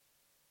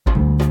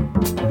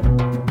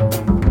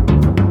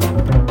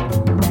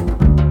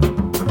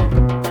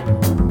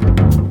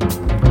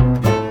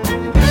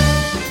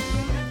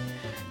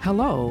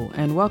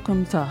and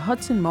welcome to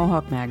Hudson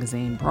Mohawk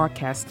Magazine,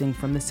 broadcasting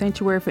from the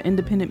Sanctuary for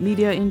Independent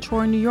Media in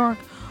Troy, New York,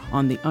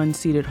 on the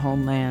unceded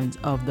homelands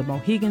of the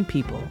Mohegan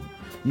people,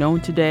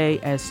 known today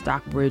as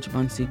Stockbridge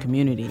Muncie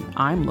Community.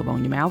 I'm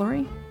Livonia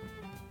Mallory.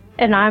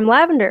 And I'm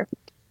Lavender.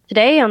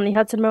 Today on the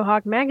Hudson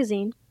Mohawk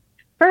Magazine,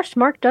 first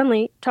Mark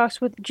Dunlea talks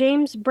with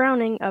James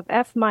Browning of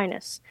F-.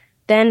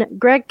 Then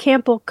Greg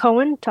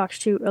Campbell-Cohen talks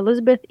to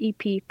Elizabeth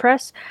E.P.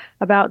 Press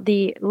about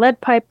the lead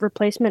pipe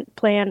replacement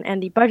plan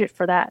and the budget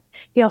for that.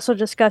 He also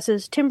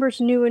discusses Timber's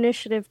new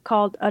initiative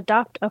called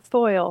Adopt a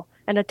Foil,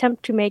 an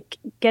attempt to make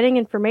getting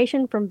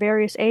information from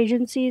various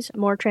agencies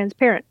more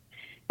transparent.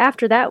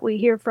 After that, we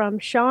hear from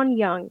Shawn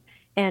Young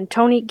and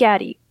Tony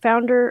Gaddy,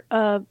 founder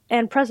of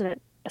and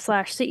president /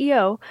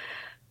 CEO,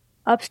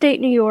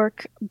 Upstate New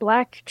York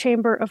Black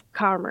Chamber of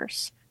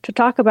Commerce, to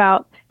talk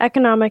about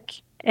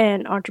economic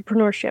and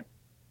entrepreneurship.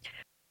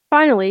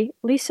 Finally,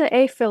 Lisa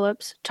A.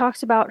 Phillips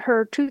talks about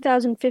her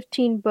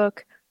 2015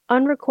 book,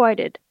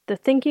 Unrequited, The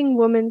Thinking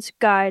Woman's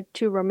Guide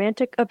to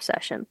Romantic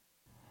Obsession.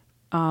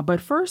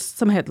 But first,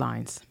 some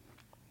headlines.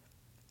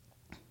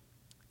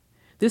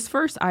 This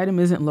first item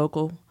isn't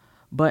local,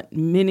 but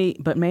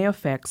may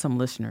affect some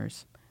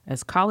listeners.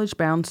 As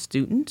college-bound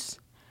students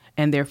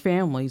and their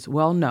families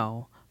well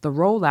know, the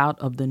rollout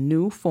of the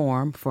new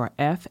form for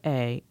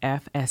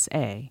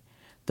FAFSA,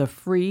 the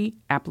free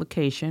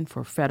application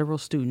for federal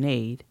student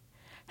aid,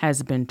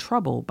 has been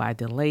troubled by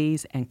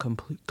delays and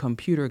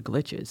computer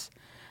glitches.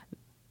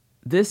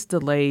 This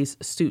delays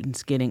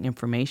students getting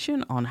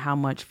information on how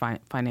much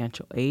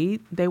financial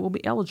aid they will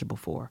be eligible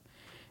for.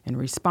 In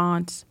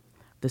response,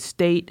 the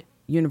State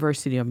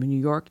University of New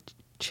York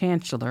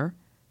Chancellor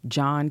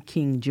John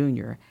King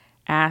Jr.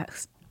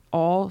 asked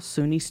all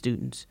SUNY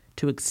students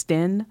to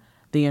extend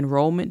the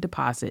enrollment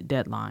deposit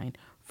deadline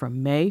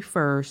from May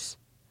 1st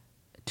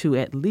to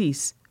at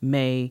least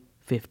May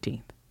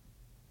 15th.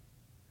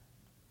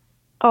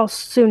 All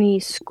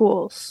SUNY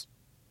schools.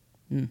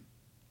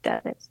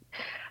 That is.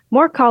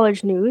 More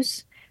college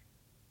news.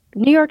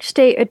 New York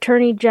State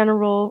Attorney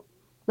General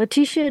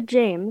Letitia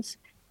James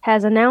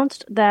has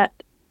announced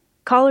that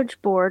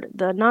College Board,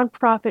 the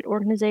nonprofit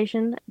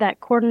organization that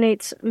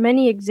coordinates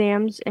many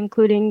exams,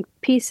 including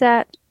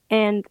PSAT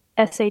and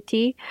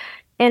SAT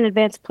and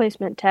advanced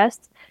placement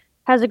tests,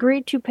 has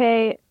agreed to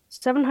pay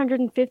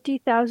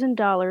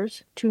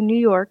 $750,000 to New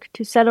York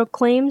to settle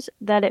claims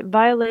that it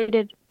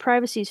violated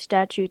privacy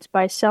statutes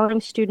by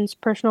selling students'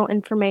 personal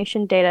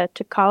information data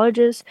to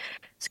colleges,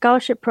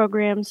 scholarship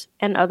programs,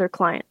 and other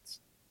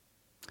clients.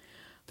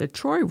 The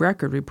Troy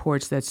Record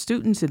reports that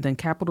students in the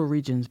Capital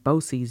Region's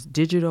BOCES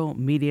Digital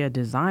Media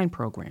Design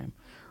Program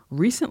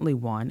recently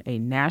won a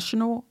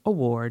national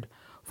award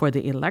for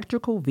the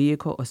Electrical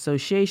Vehicle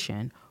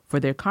Association for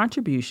their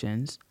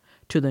contributions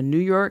to the New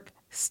York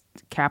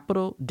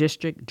Capital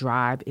District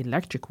Drive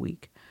Electric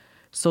Week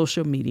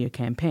social media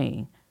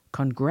campaign.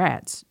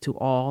 Congrats to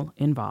all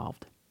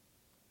involved.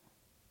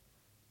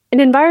 In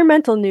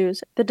environmental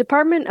news, the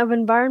Department of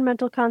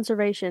Environmental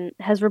Conservation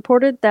has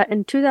reported that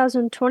in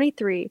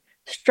 2023,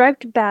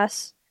 striped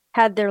bass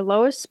had their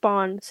lowest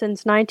spawn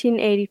since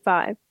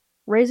 1985,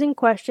 raising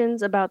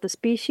questions about the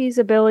species'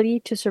 ability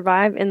to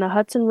survive in the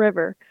Hudson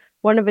River,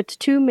 one of its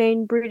two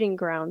main breeding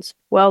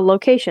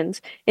locations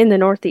in the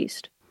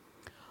Northeast.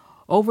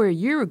 Over a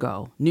year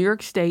ago, New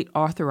York State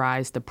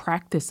authorized the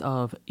practice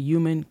of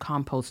human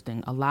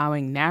composting,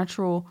 allowing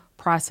natural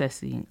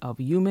processing of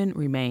human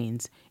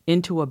remains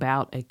into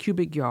about a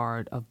cubic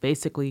yard of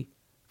basically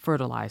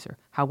fertilizer.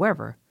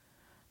 However,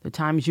 the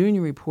Times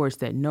Union reports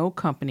that no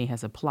company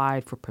has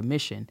applied for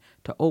permission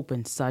to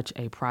open such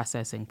a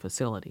processing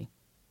facility.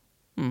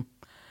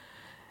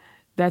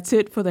 That's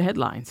it for the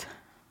headlines.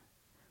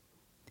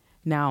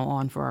 Now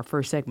on for our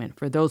first segment.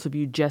 For those of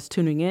you just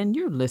tuning in,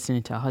 you're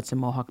listening to Hudson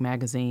Mohawk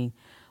Magazine,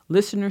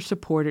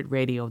 listener-supported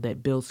radio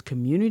that builds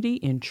community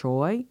in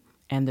Troy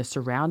and the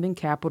surrounding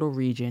capital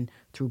region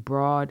through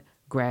broad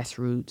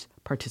grassroots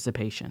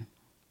participation.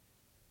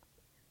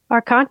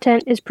 Our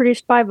content is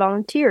produced by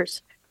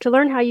volunteers. To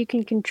learn how you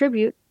can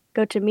contribute,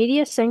 go to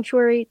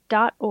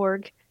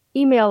mediasanctuary.org,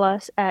 email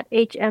us at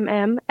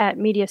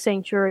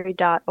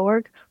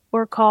hmm@mediasanctuary.org,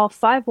 or call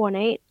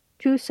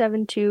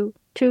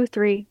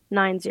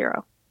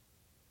 518-272-2390.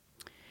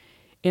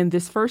 In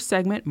this first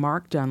segment,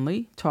 Mark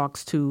Dunlea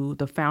talks to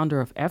the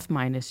founder of F-,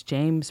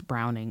 James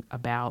Browning,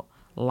 about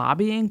the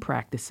lobbying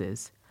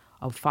practices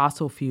of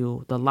fossil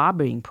fuel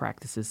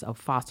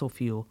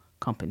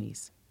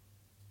companies.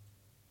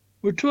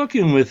 We're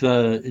talking with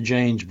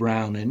James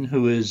Browning,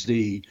 who is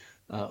the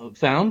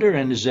founder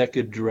and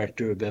executive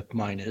director of F-.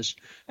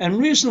 And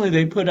recently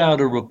they put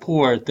out a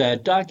report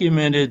that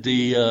documented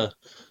the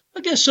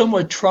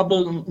somewhat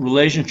troubled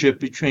relationship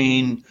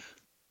between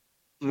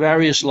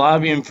various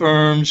lobbying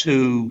firms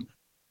who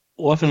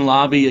often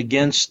lobby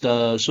against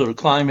sort of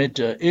climate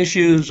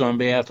issues on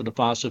behalf of the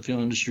fossil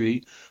fuel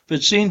industry,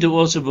 but seem to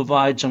also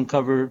provide some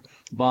cover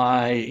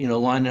by,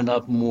 lining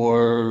up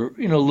more,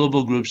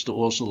 liberal groups to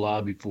also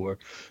lobby for.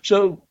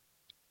 So,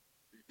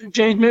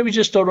 James, maybe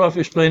just start off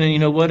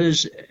explaining, what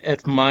is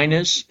F-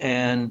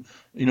 and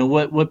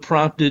what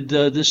prompted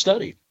this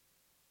study?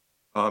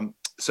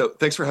 So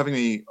thanks for having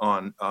me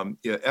on.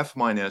 Yeah, F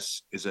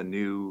minus is a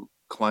new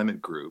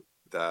climate group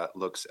that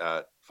looks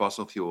at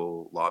fossil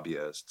fuel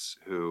lobbyists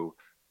who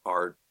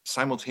are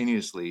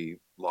simultaneously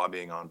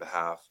lobbying on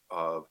behalf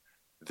of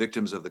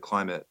victims of the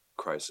climate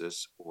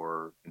crisis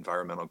or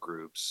environmental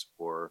groups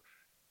or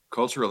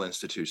cultural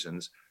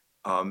institutions.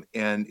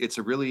 And it's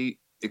a really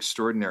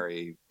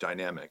extraordinary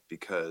dynamic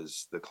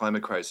because the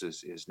climate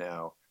crisis is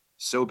now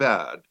so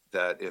bad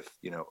that if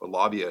a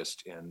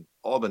lobbyist in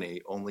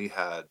Albany only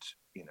had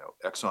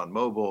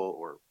ExxonMobil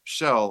or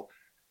Shell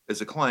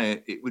as a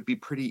client, it would be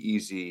pretty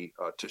easy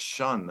to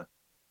shun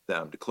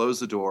them, to close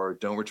the door,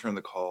 don't return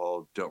the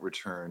call, don't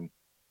return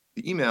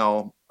the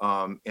email.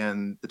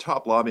 And the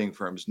top lobbying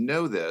firms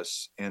know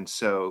this, and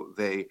so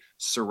they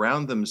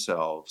surround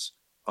themselves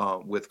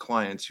with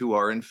clients who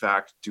are in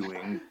fact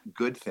doing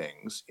good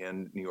things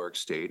in New York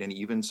State and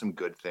even some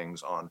good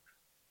things on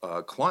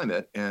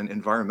climate and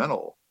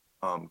environmental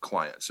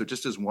clients. So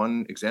just as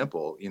one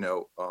example,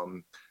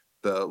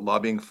 the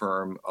lobbying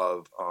firm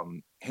of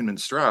Hinman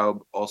Straub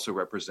also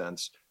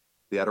represents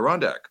the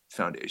Adirondack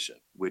Foundation,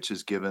 which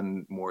has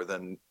given more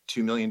than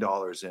 $2 million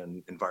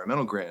in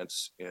environmental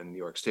grants in New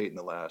York State in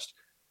the last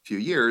few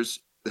years.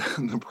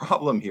 The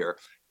problem here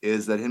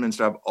is that Hinman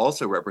Straub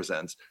also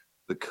represents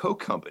the Koch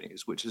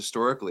companies, which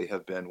historically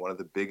have been one of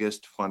the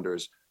biggest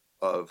funders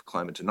of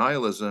climate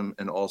denialism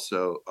and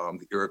also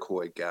the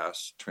Iroquois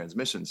gas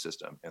transmission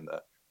system in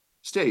the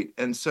state.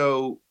 And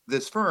so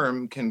this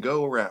firm can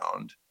go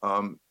around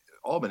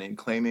Albany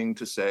claiming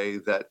to say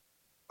that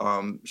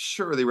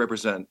sure, they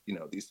represent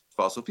these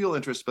fossil fuel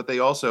interests, but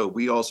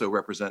we also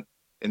represent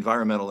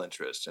environmental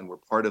interests, and we're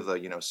part of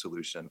the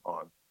solution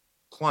on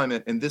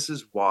climate. And this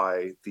is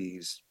why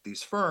these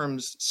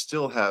firms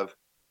still have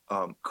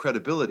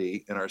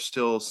credibility and are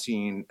still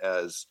seen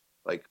as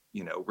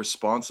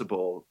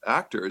responsible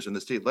actors in the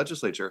state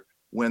legislature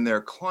when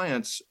their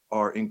clients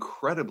are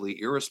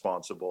incredibly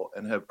irresponsible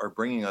and are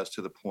bringing us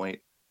to the point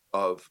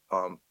of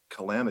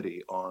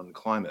calamity on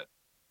climate.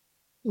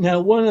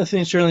 Now, one of the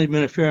things certainly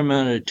been a fair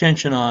amount of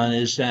attention on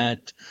is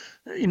that,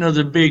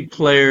 the big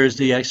players,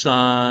 the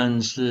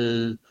Exxons,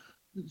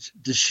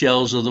 the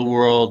Shells of the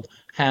world,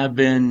 have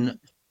been,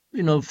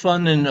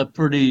 funding a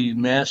pretty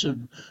massive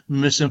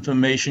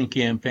misinformation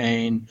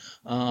campaign.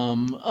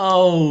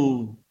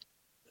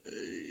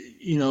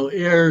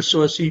 Air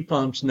source heat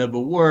pumps never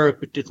work,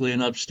 particularly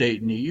in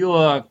upstate New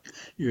York.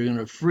 You're going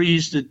to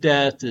freeze to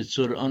death. It's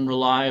sort of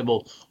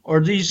unreliable.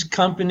 Are these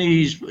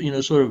companies,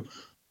 sort of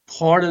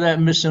part of that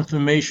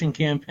misinformation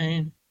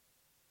campaign?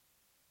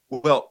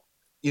 Well,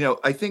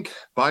 I think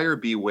buyer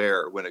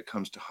beware when it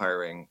comes to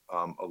hiring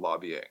a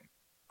lobbying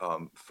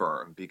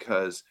firm,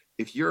 because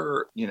if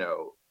you're,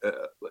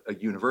 a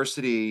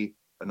university,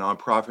 a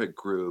nonprofit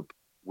group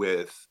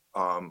with,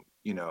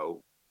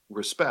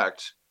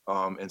 respect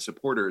and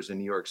supporters in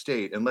New York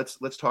State, and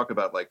let's talk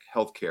about like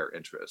healthcare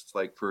interests,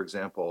 like for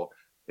example,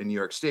 in New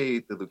York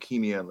State, the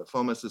Leukemia and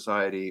Lymphoma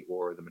Society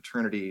or the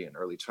Maternity and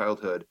Early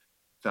Childhood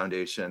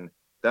Foundation.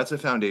 That's a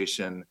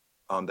foundation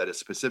that is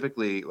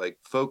specifically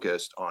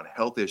focused on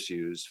health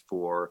issues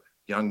for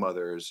young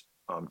mothers,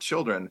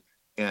 children,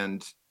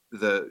 and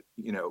the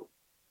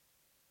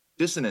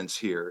dissonance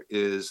here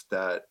is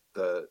that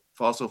the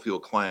fossil fuel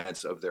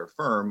clients of their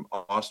firm,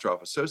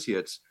 Ostroff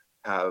Associates,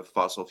 have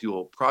fossil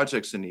fuel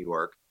projects in New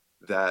York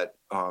that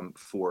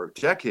for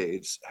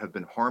decades have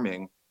been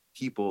harming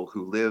people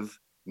who live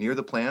near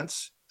the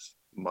plants,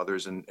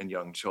 mothers and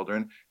young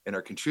children, and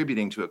are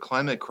contributing to a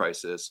climate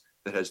crisis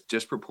that has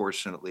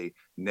disproportionately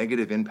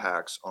negative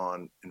impacts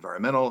on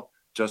environmental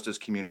justice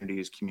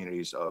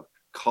communities of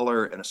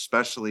color, and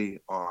especially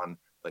on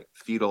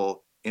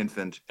fetal,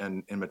 infant,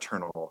 and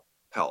maternal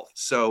health.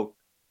 So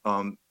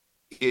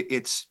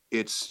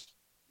it's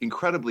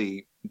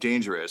incredibly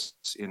dangerous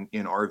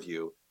in our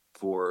view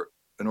for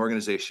an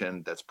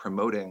organization that's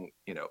promoting,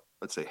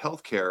 let's say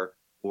healthcare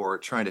or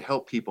trying to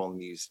help people in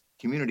these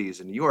communities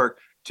in New York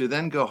to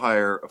then go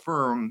hire a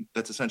firm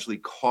that's essentially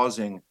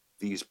causing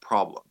these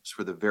problems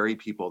for the very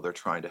people they're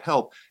trying to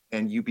help,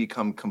 and you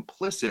become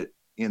complicit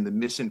in the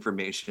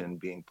misinformation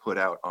being put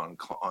out on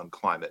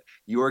climate.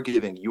 You're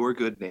giving your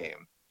good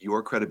name,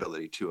 your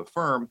credibility to a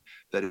firm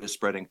that is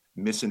spreading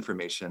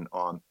misinformation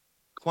on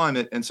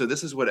climate. And so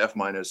this is what F-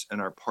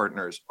 and our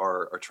partners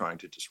are trying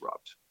to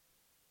disrupt.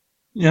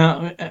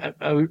 Yeah,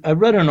 I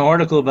read an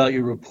article about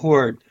your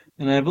report,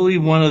 and I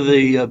believe one of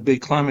the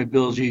big climate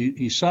bills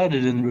you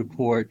cited in the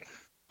report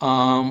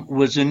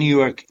was the New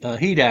York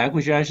Heat Act,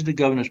 which actually the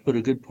governor's put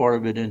a good part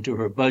of it into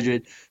her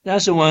budget.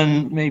 That's the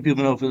one many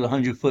people know for the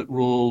 100-foot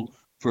rule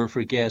for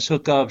gas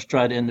hookups,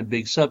 try to end the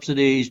big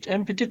subsidies,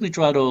 and particularly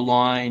try to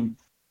align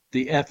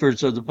the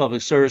efforts of the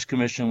Public Service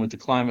Commission with the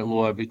climate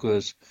law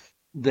because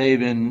they've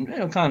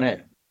been kind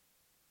of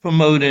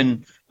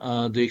promoting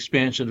the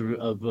expansion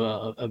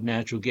of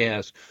natural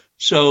gas.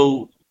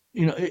 So,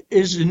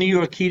 is the New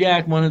York Heat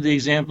Act one of the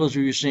examples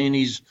where you're seeing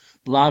these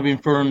lobbying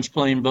firms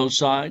playing both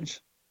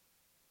sides?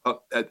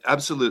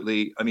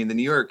 Absolutely. I mean, the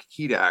New York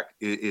Heat Act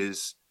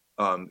is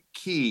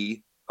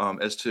key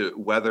as to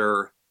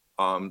whether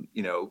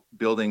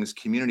buildings,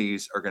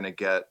 communities are going to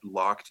get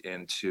locked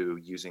into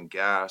using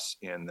gas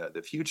in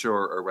the future,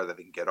 or whether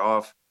they can get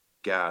off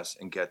gas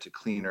and get to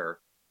cleaner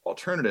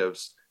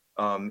alternatives.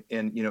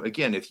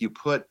 Again, if you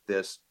put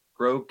this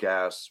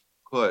pro-gas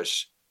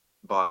push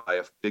by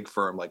a big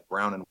firm like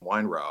Brown and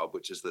Weinraub,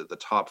 which is the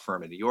top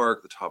firm in New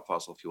York, the top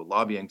fossil fuel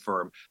lobbying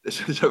firm.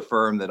 This is a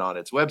firm that on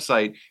its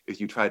website,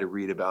 if you try to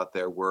read about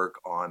their work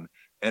on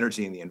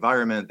energy and the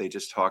environment, they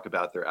just talk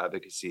about their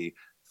advocacy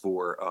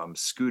for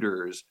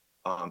scooters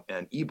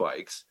and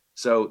e-bikes.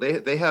 So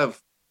they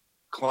have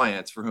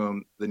clients for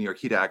whom the New York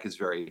Heat Act is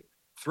very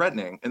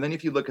threatening. And then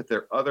if you look at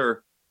their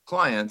other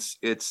clients,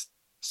 it's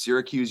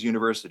Syracuse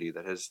University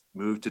that has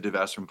moved to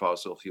divest from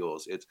fossil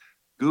fuels. It's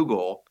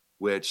Google,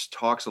 which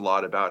talks a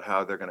lot about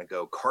how they're going to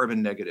go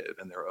carbon negative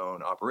in their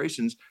own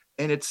operations.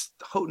 And it's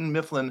Houghton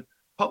Mifflin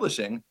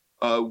Publishing,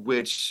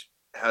 which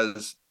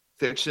has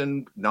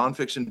fiction,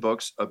 nonfiction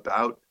books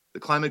about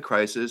the climate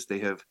crisis. They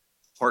have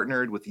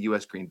partnered with the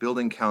U.S. Green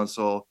Building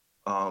Council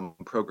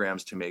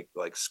programs to make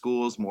like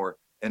schools more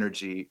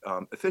energy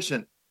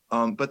efficient.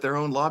 But their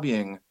own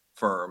lobbying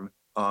firm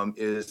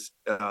is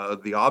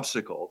the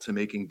obstacle to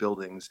making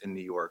buildings in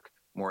New York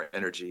more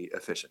energy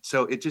efficient.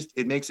 So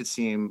it makes it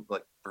seem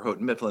like for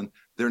Houghton Mifflin,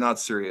 they're not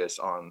serious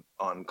on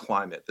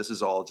climate. This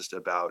is all just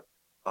about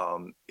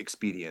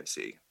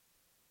expediency.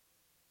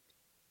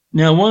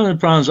 Now, one of the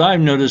problems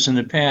I've noticed in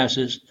the past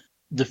is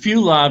the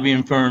few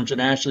lobbying firms that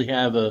actually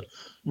have a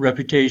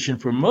reputation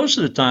for most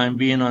of the time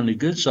being on the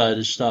good side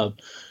of stuff,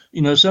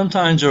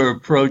 sometimes are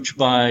approached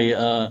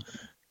by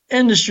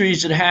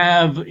industries that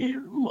have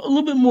a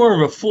little bit more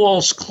of a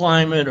false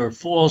climate or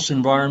false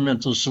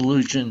environmental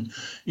solution,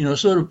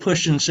 sort of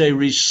pushing, say,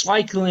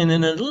 recycling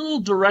in a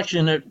little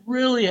direction that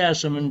really has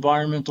some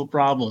environmental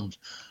problems.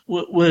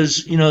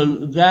 Was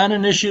that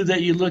an issue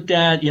that you looked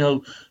at?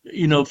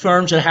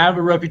 Firms that have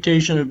a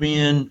reputation of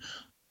being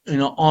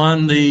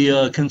on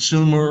the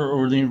consumer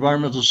or the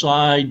environmental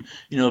side,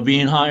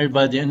 being hired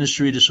by the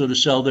industry to sort of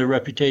sell their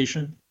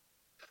reputation?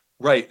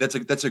 Right.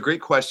 That's a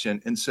great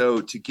question. And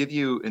so to give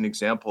you an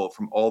example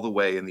from all the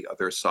way in the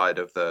other side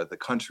of the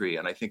country,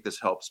 and I think this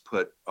helps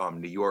put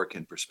New York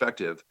in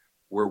perspective,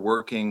 we're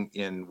working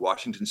in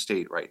Washington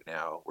State right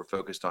now. We're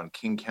focused on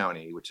King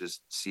County, which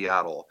is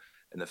Seattle,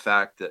 and the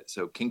fact that,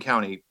 so King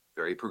County,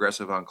 very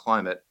progressive on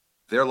climate,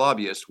 their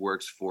lobbyist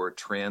works for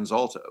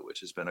TransAlta,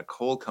 which has been a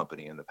coal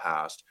company in the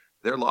past.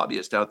 Their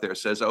lobbyist out there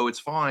says, oh, it's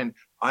fine.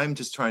 I'm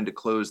just trying to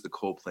close the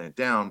coal plant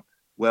down.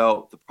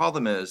 Well, the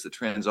problem is that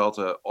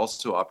TransAlta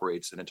also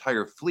operates an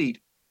entire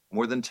fleet,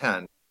 more than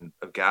 10,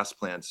 of gas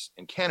plants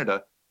in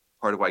Canada,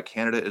 part of why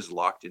Canada is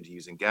locked into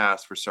using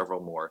gas for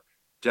several more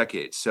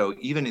decades. So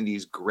even in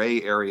these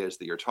gray areas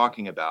that you're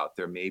talking about,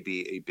 there may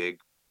be a big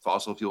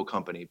fossil fuel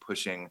company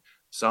pushing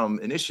some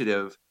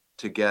initiative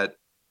to get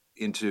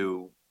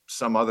into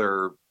some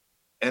other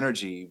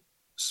energy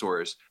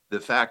source. The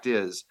fact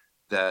is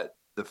that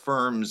the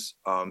firm's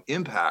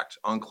impact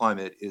on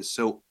climate is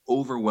so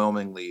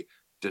overwhelmingly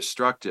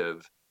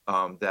destructive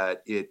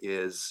that it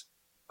is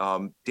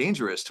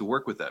dangerous to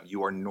work with them.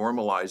 You are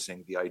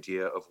normalizing the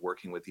idea of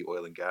working with the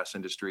oil and gas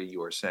industry.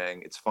 You are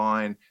saying it's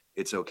fine,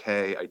 it's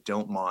okay, I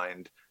don't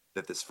mind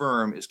that this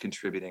firm is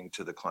contributing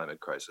to the climate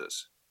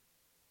crisis.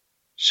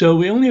 So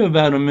we only have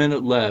about a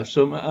minute left.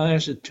 So I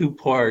ask a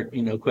two-part,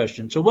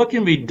 question. So what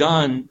can be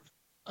done,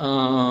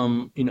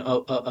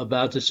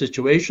 about the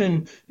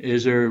situation?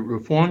 Is there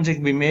reforms that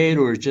can be made,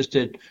 or is it just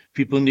that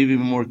people need to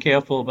be more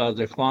careful about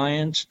their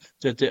clients,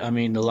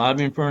 the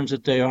lobbying firms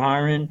that they are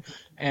hiring?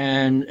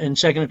 And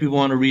second, if people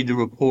want to read the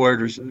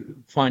report or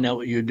find out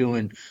what you're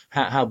doing,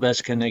 how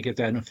best can they get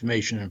that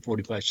information in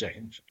 45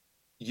 seconds?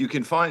 You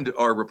can find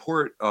our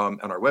report on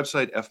our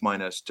website,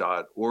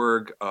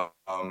 f-org. I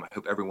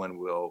hope everyone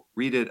will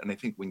read it. And I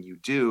think when you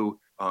do,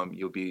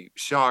 you'll be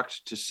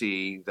shocked to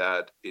see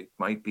that it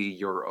might be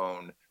your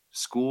own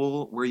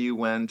school where you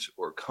went,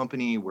 or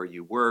company where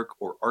you work,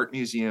 or art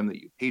museum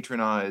that you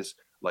patronize,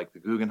 like the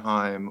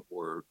Guggenheim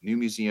or New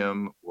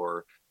Museum,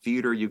 or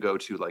theater you go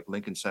to, like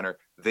Lincoln Center.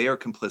 They are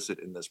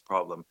complicit in this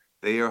problem.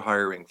 They are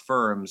hiring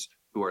firms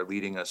who are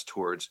leading us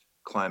towards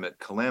climate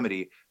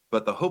calamity.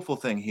 But the hopeful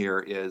thing here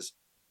is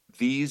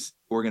these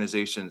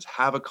organizations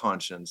have a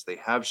conscience, they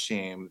have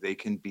shame, they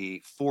can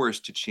be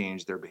forced to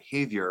change their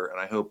behavior. And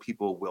I hope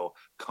people will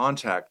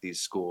contact these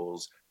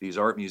schools, these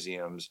art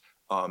museums,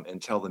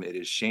 and tell them it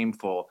is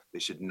shameful. They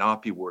should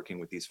not be working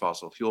with these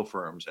fossil fuel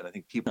firms. And I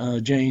think people.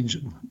 James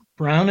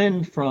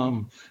Browning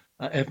from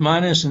F-,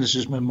 and this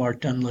is my Mark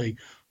Dunlea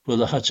for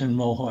the Hudson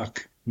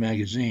Mohawk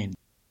magazine.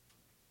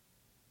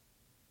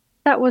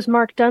 That was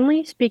Mark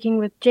Dunlea speaking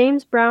with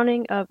James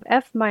Browning of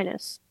F-.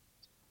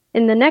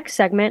 In the next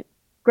segment,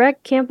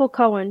 Greg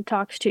Campbell-Cohen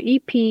talks to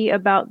EP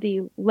about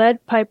the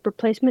lead pipe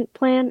replacement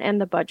plan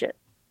and the budget.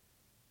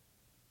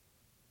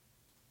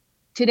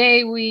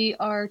 Today we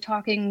are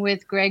talking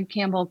with Greg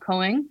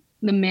Campbell-Cohen,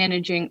 the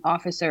managing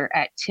officer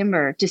at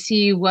Timber, to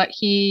see what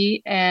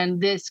he and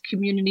this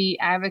community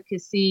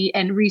advocacy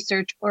and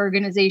research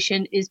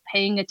organization is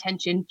paying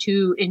attention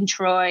to in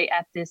Troy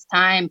at this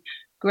time.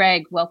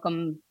 Greg,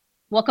 welcome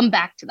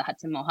back to the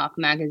Hudson Mohawk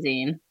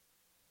Magazine.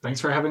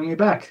 Thanks for having me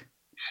back.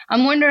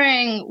 I'm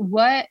wondering,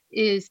 what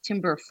is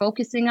Timber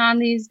focusing on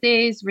these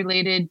days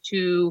related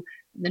to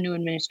the new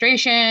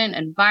administration,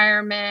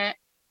 environment,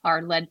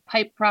 our lead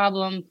pipe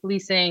problem,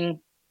 policing,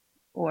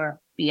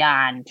 or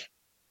beyond?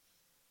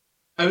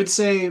 I would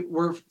say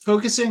we're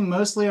focusing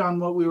mostly on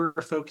what we were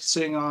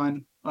focusing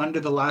on under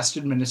the last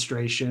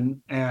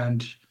administration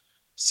and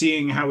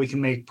seeing how we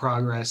can make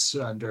progress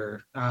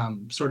under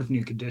sort of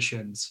new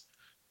conditions.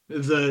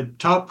 The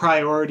top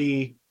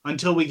priority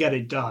until we get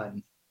it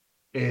done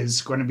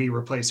is going to be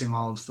replacing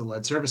all of the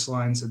lead service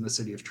lines in the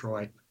city of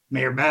Troy.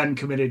 Mayor Madden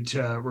committed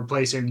to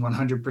replacing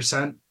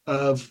 100%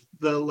 of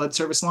the lead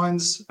service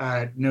lines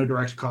at no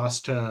direct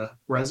cost to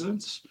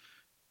residents.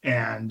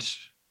 And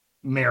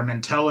Mayor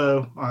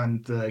Mantello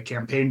on the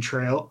campaign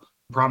trail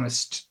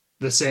promised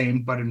the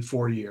same, but in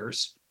 4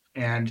 years.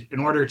 And in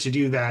order to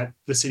do that,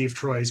 the city of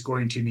Troy is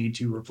going to need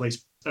to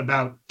replace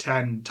about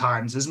 10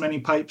 times as many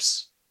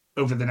pipes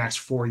over the next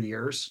 4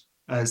 years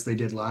as they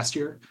did last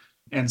year.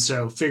 And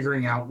so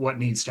figuring out what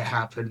needs to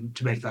happen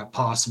to make that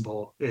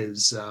possible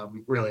is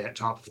really at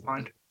top of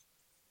mind.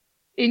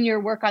 In your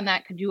work on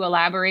that, could you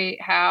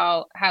elaborate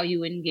how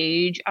you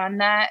engage on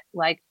that?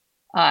 Like,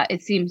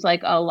 it seems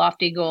like a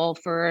lofty goal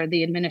for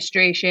the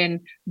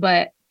administration,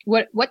 but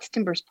what's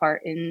Timber's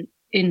part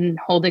in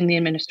holding the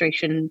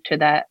administration to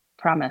that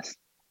promise?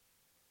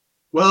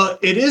 Well,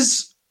 it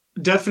is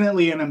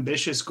definitely an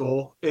ambitious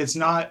goal. It's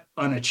not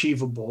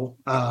unachievable.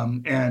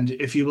 And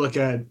if you look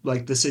at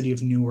like the city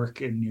of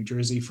Newark in New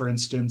Jersey, for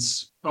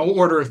instance, an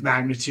order of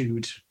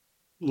magnitude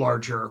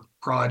larger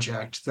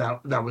project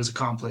that was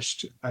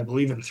accomplished, I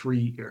believe, in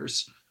 3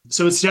 years.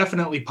 So it's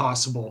definitely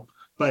possible,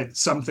 but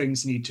some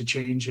things need to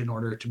change in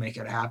order to make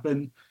it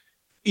happen.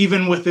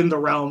 Even within the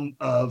realm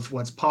of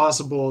what's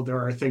possible,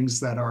 there are things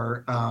that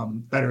are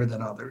better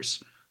than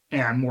others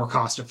and more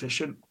cost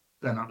efficient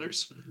than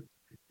others.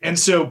 And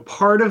so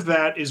part of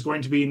that is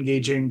going to be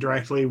engaging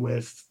directly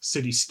with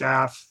city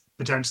staff,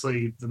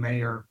 potentially the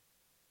mayor.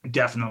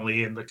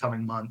 Definitely in the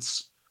coming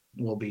months,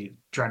 we'll be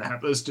trying to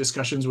have those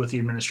discussions with the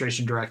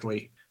administration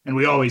directly. And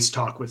we always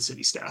talk with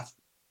city staff.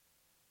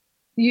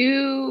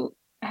 You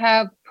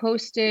have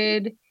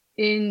posted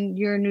in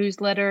your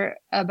newsletter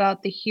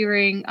about the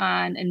hearing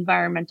on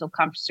environmental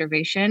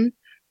conservation.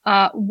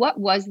 What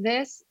was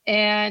this?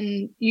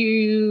 And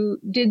you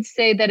did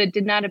say that it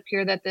did not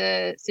appear that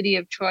the city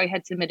of Troy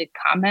had submitted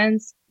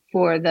comments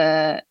for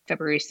the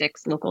February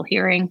 6th local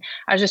hearing.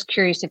 I was just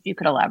curious if you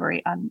could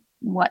elaborate on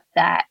what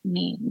that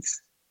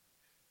means.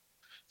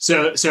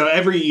 So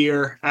every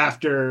year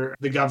after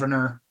the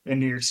governor in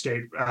New York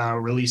State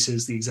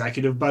releases the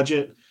executive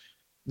budget,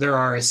 there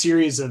are a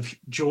series of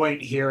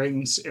joint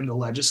hearings in the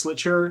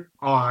legislature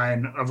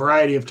on a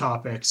variety of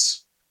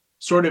topics,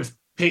 sort of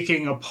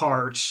picking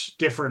apart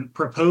different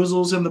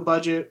proposals in the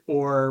budget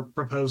or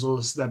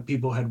proposals that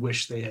people had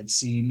wished they had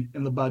seen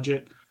in the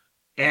budget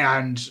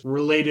and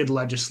related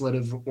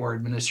legislative or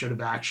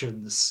administrative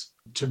actions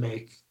to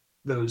make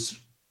those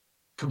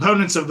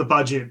components of the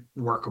budget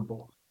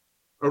workable.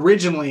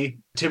 Originally,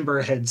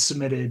 Timber had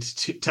submitted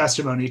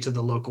testimony to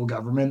the local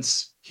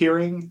government's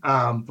hearing,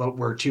 but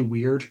were too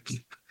weird.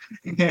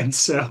 And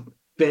so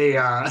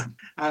they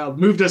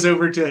moved us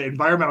over to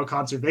environmental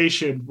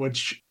conservation,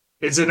 which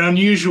is an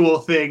unusual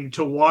thing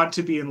to want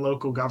to be in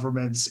local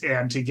governments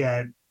and to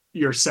get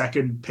your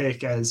second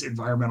pick as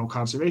environmental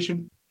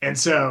conservation. And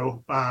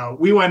so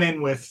we went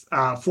in with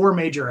 4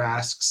 major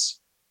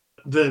asks.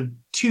 The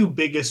 2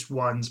 biggest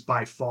ones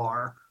by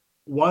far.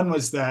 One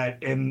was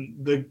that in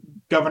the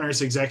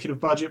governor's executive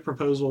budget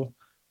proposal,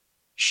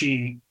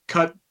 she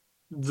cut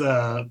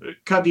the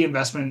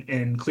investment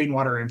in clean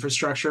water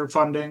infrastructure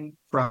funding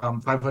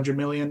from $500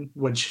 million,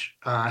 which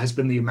has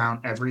been the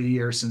amount every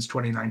year since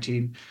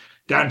 2019,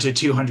 down to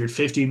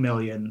 $250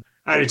 million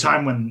at a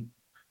time when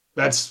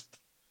that's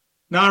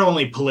not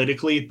only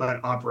politically,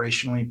 but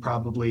operationally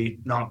probably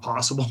not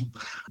possible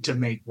to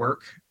make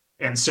work.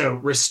 And so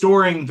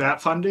restoring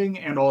that funding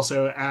and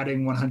also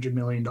adding $100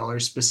 million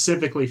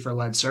specifically for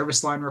lead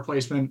service line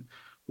replacement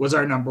was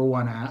our number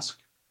one ask.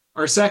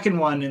 Our second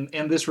one,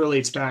 and this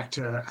relates back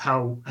to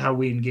how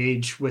we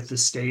engage with the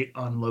state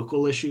on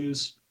local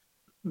issues,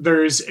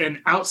 there's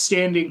an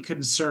outstanding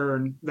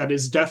concern that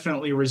is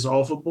definitely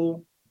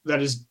resolvable,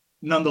 that is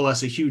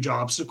nonetheless a huge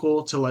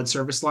obstacle to lead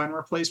service line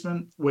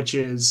replacement, which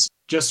is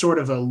just sort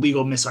of a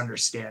legal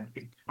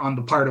misunderstanding on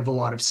the part of a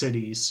lot of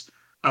cities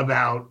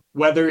about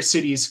whether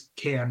cities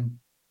can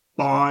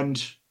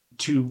bond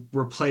to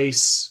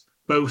replace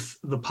both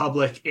the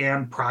public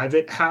and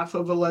private half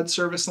of a lead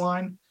service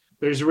line.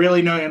 There's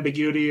really no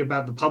ambiguity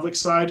about the public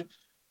side.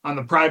 On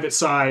the private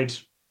side,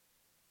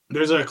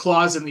 there's a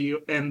clause in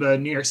the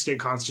New York State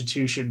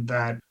Constitution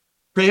that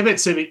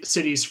prohibits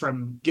cities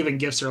from giving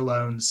gifts or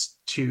loans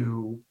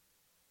to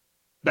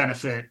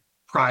benefit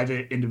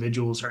private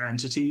individuals or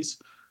entities.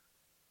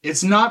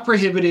 It's not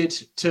prohibited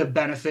to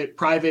benefit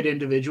private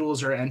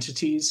individuals or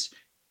entities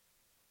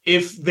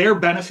if their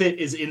benefit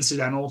is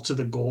incidental to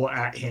the goal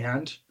at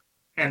hand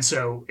And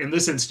so in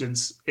this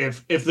instance,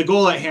 if the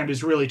goal at hand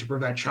is really to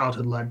prevent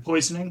childhood lead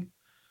poisoning,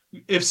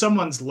 if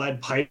someone's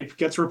lead pipe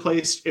gets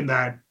replaced and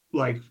that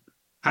like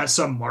has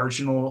some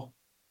marginal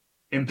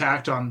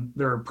impact on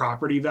their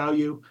property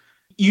value,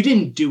 you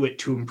didn't do it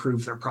to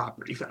improve their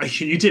property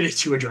value. You did it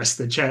to address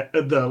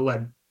the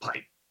lead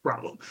pipe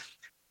problem.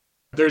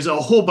 There's a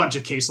whole bunch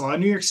of case law in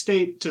New York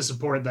State to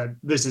support that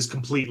this is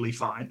completely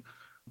fine.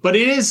 But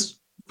it is,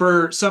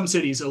 for some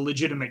cities, a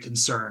legitimate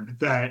concern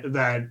that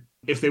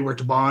if they were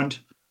to bond,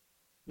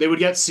 they would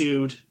get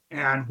sued,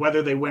 and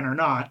whether they win or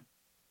not,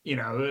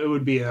 it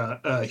would be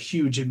a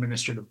huge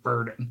administrative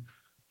burden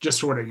just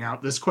sorting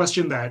out this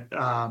question that,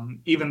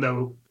 even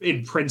though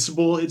in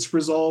principle it's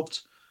resolved,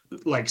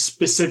 like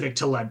specific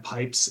to lead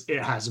pipes,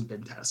 it hasn't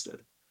been tested.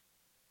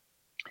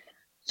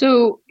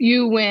 So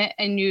you went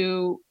and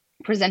you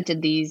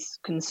presented these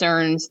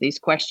concerns, these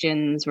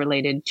questions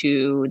related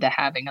to the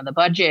halving of the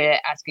budget,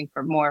 asking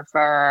for more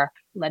for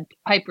lead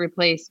pipe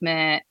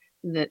replacement,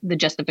 the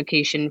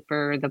justification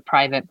for the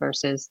private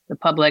versus the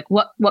public.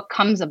 What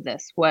comes of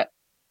this? What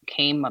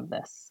came of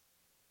this?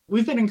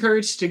 We've been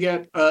encouraged to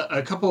get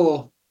a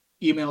couple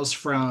emails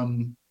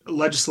from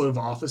legislative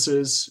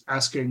offices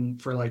asking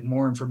for like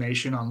more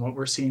information on what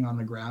we're seeing on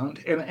the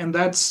ground, and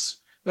that's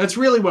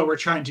really what we're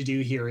trying to do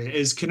here,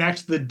 is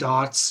connect the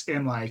dots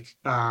and like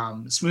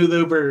smooth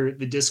over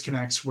the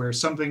disconnects where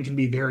something can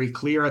be very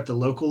clear at the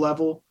local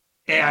level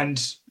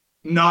and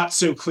not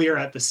so clear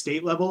at the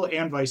state level,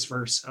 and vice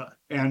versa.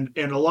 And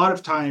a lot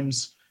of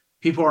times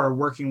people are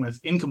working with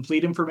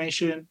incomplete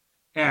information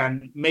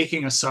and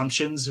making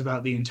assumptions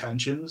about the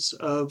intentions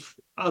of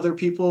other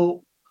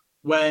people,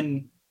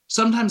 when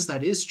sometimes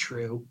that is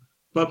true,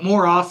 but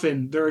more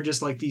often there are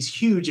just like these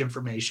huge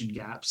information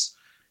gaps.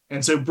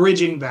 And so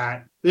bridging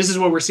that, this is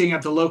what we're seeing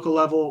at the local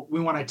level. We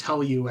want to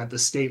tell you at the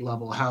state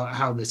level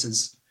how this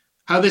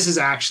is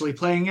actually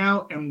playing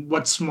out, and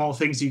what small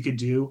things you could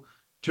do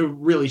to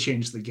really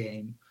change the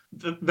game.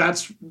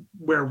 That's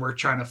where we're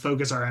trying to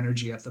focus our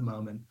energy at the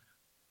moment.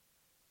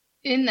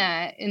 In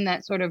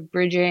that sort of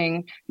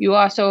bridging, you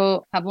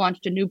also have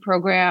launched a new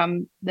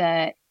program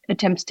that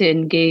attempts to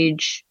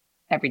engage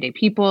everyday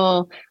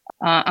people.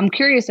 I'm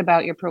curious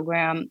about your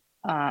program,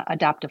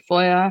 Adopt a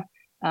FOIA.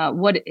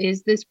 What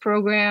is this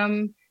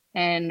program,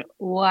 and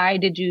why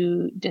did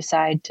you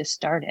decide to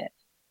start it?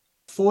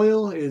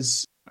 FOIL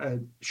is a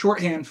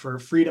shorthand for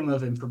Freedom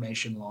of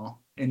Information Law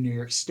in New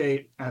York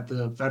State. At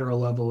the federal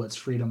level, it's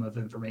Freedom of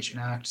Information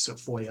Act, so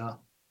FOIA.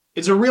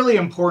 It's a really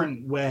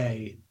important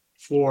way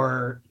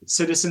for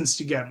citizens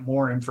to get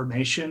more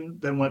information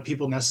than what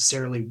people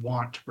necessarily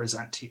want to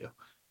present to you.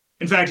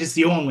 In fact, it's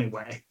the only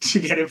way to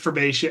get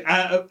information,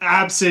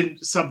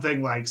 absent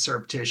something like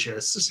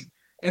surreptitious.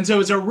 And so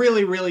it's a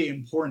really, really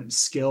important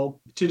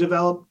skill to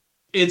develop.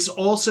 It's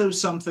also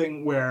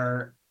something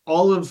where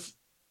all of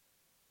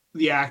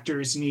the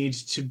actors need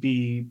to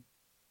be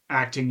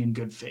acting in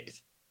good faith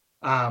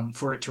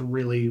for it to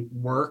really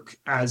work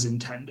as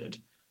intended.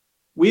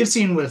 We have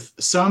seen with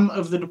some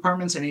of the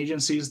departments and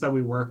agencies that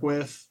we work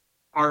with,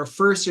 our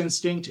first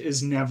instinct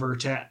is never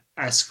to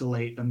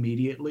escalate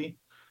immediately.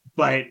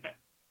 But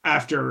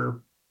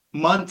after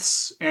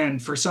months, and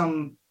for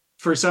some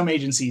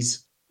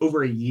agencies,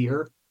 over a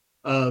year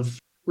of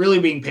really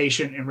being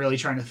patient and really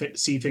trying to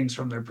see things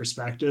from their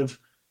perspective,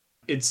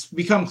 it's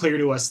become clear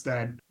to us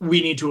that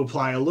we need to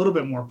apply a little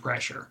bit more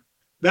pressure.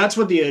 That's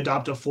what the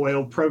Adopt a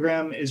FOIL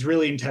program is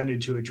really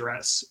intended to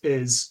address,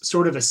 is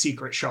sort of a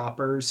secret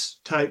shoppers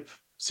type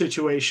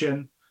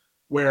situation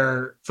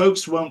where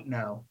folks won't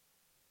know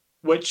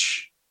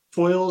which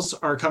foils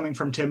are coming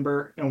from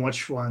timber and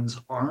which ones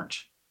aren't.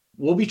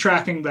 We'll be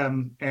tracking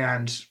them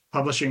and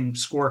publishing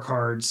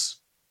scorecards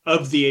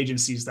of the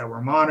agencies that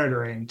we're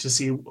monitoring to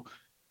see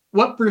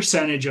what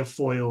percentage of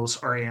foils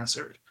are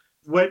answered.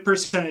 What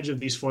percentage of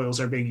these foils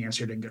are being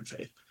answered in good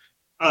faith?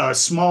 A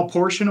small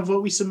portion of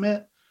what we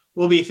submit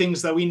will be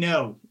things that we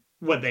know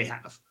what they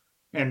have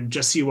and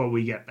just see what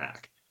we get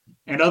back.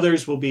 And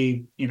others will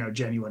be,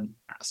 genuine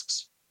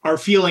asks. Our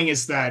feeling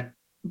is that,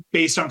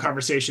 based on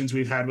conversations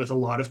we've had with a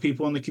lot of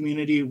people in the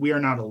community, we are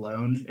not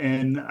alone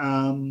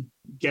in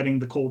getting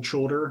the cold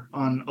shoulder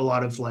on a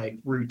lot of like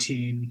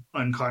routine,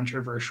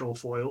 uncontroversial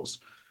foils.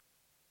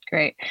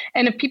 Great.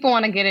 And if people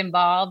want to get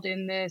involved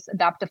in this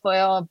Adopt a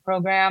FOIL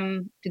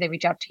program, do they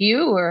reach out to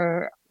you,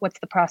 or what's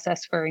the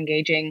process for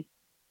engaging?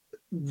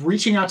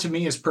 Reaching out to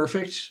me is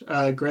perfect.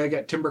 Greg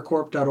at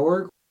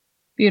timbercorp.org.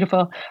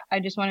 Beautiful. I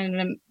just wanted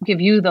to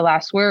give you the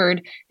last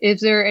word. Is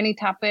there any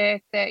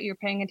topic that you're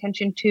paying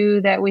attention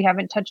to that we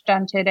haven't touched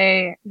on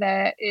today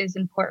that is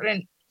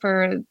important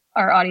for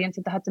our audience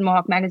at the Hudson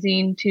Mohawk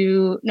Magazine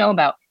to know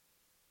about?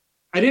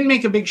 I didn't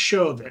make a big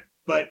show of it,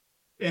 but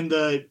in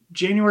the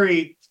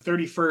January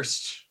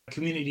 31st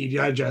Community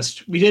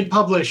Digest, we did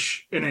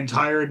publish an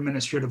entire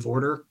administrative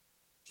order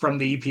from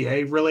the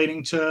EPA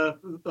relating to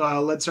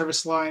lead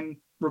service line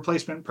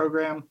replacement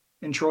program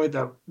in Troy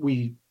that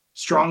we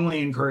strongly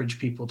encourage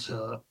people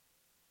to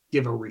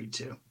give a read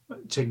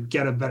to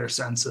get a better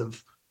sense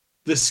of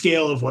the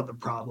scale of what the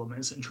problem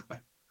is in Troy.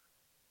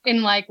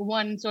 in like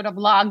one sort of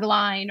log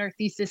line or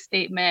thesis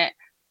statement,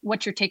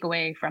 what's your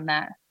takeaway from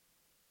that?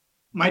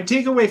 My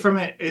takeaway from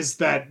it is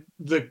that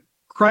the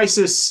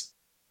crisis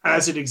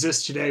as it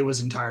exists today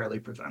was entirely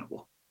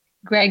preventable.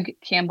 Greg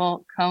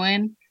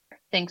Campbell-Cohen,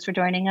 thanks for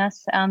joining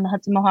us on the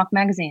Hudson Mohawk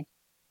Magazine.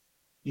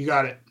 You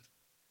got it.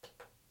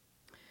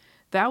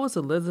 That was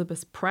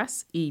Elizabeth's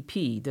Press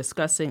EP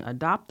discussing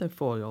Adopt a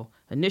Foil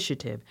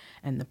initiative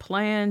and the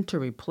plan to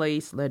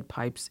replace lead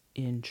pipes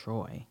in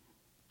Troy.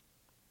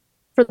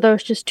 For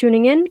those just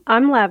tuning in,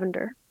 I'm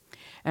Lavender.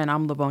 And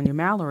I'm Livonia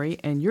Mallory,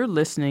 and you're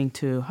listening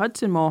to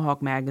Hudson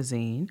Mohawk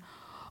Magazine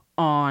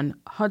on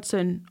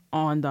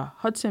the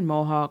Hudson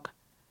Mohawk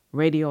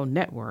Radio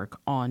Network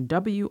on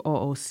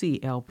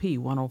WOOC-LP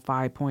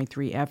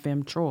 105.3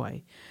 FM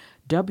Troy,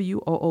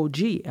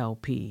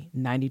 WOOG-LP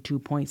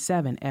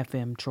 92.7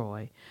 FM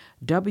Troy,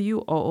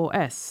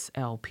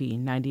 WOOS-LP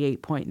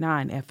 98.9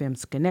 FM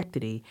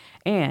Schenectady,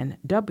 and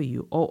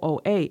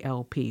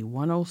WOOA-LP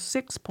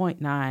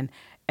 106.9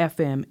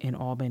 FM in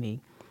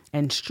Albany,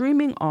 and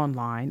streaming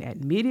online at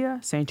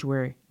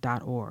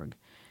mediasanctuary.org.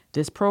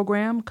 This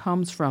program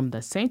comes from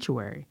the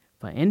Sanctuary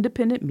for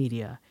Independent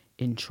Media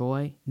in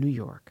Troy, New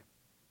York.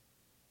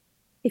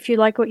 If you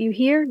like what you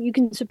hear, you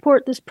can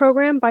support this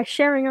program by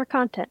sharing our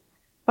content.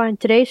 Find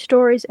today's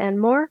stories and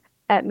more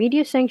at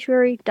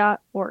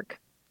mediasanctuary.org.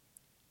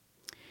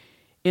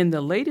 In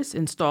the latest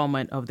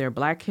installment of their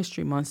Black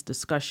History Month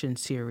discussion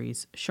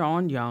series,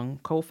 Shawn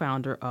Young,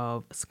 co-founder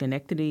of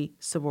Schenectady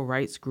civil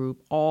rights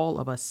group All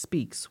of Us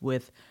Speaks,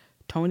 with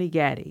Tony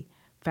Gaddy,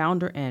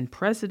 founder and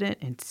president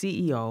and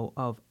CEO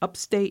of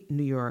Upstate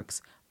New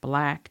York's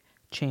Black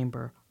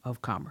Chamber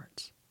of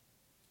Commerce.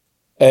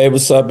 Hey,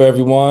 what's up,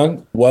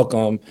 everyone?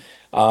 Welcome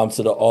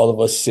to the All of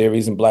Us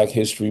series in Black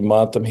History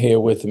Month. I'm here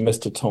with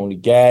Mr. Tony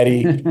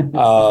Gaddy,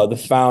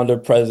 the founder,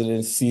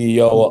 president,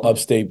 CEO of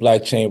Upstate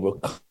Black Chamber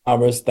of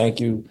Commerce. Thank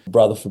you,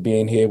 brother, for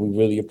being here. We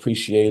really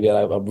appreciate it.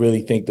 I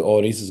really think the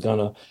audience is going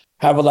to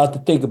have a lot to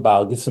think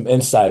about, get some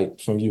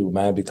insight from you,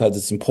 man, because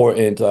it's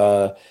important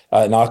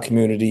in our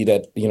community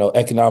that,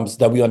 economics,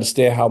 that we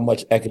understand how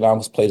much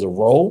economics plays a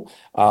role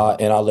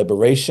in our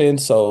liberation.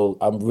 So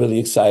I'm really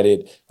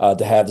excited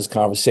to have this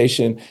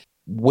conversation.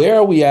 Where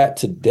are we at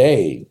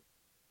today?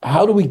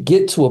 How do we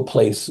get to a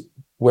place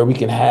where we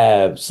can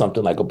have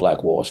something like a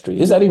Black Wall Street?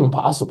 Is that even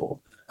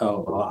possible?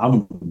 Oh,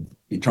 I'm an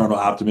eternal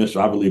optimist,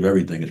 so I believe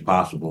everything is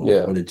possible.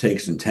 Yeah. But it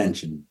takes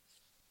intention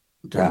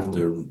to have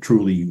to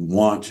truly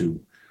want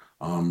to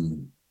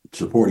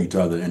support each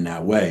other in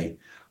that way.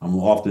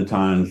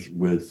 Oftentimes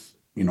with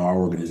our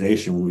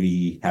organization,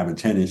 we have a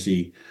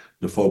tendency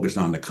to focus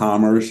on the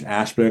commerce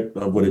aspect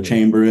of what a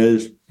chamber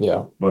is.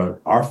 Yeah.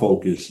 But our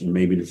focus, and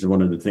maybe this is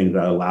one of the things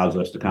that allows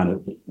us to kind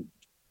of,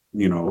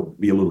 be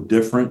a little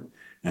different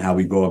in how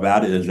we go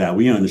about it, is that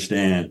we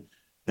understand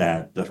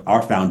that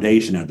our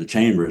foundation as the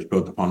chamber is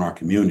built upon our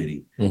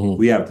community. Mm-hmm.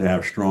 We have to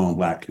have strong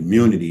Black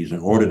communities in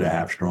order to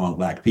have strong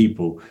Black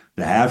people,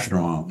 to have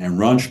strong and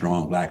run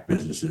strong Black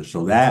businesses.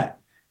 So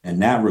that, in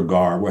that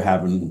regard, we're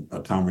having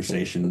a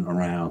conversation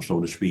around, so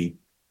to speak,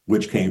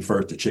 which came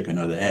first, the chicken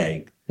or the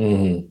egg?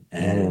 Mm-hmm.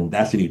 And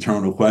that's an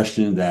eternal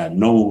question that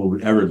no one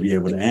will ever be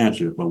able to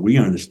answer. But we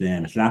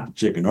understand it's not the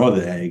chicken or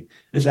the egg,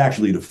 it's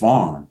actually the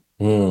farm.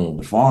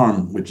 The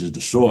farm, which is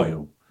the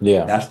soil.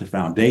 Yeah. That's the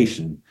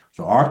foundation.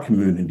 So our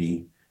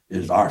community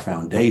is our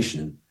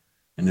foundation.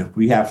 And if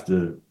we have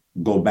to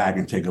go back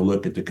and take a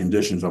look at the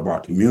conditions of our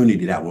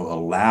community that will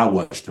allow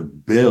us to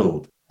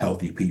build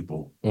healthy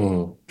people,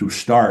 to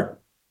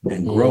start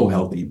and grow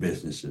healthy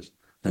businesses.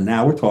 So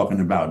now we're talking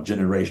about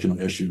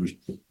generational issues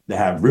that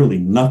have really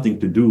nothing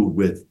to do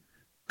with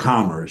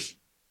commerce,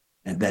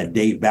 and that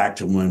date back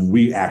to when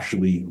we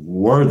actually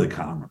were the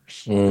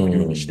commerce, if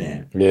you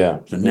understand. Yeah.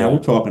 So now we're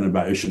talking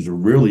about issues that are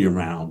really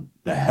around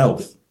the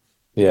health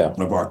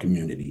of our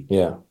community,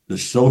 the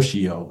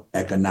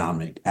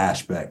socio-economic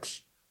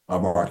aspects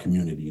of our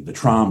community, the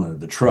trauma,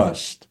 the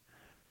trust,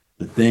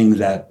 the things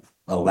that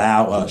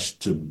allow us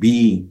to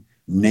be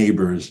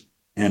neighbors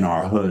in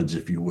our hoods,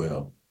 if you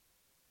will.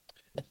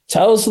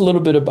 Tell us a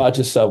little bit about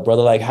yourself,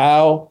 brother. Like,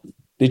 how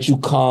did you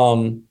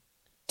come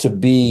to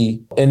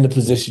be in the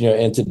position you're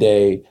in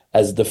today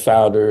as the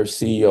founder,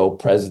 CEO,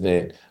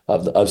 president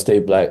of the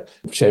Upstate Black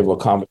Chamber of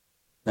Commerce?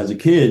 As a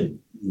kid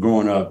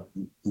growing up,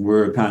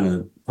 we're kind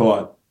of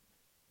taught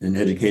and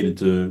educated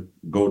to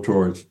go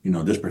towards,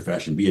 this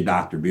profession, be a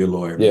doctor, be a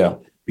lawyer,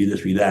 be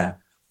this, be that.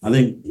 I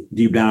think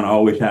deep down, I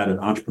always had an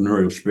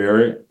entrepreneurial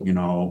spirit,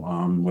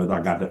 whether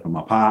I got that from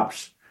my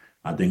pops.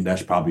 I think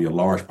that's probably a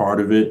large part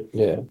of it.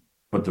 Yeah.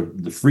 But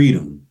the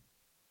freedom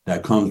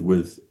that comes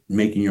with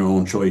making your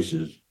own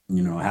choices,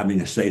 having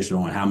a say so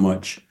on how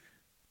much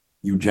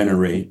you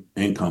generate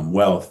income,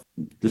 wealth,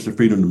 just the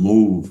freedom to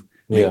move,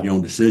 make your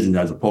own decisions,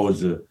 as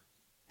opposed to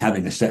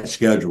having a set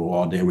schedule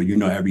all day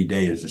where every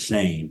day is the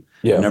same.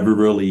 Never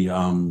really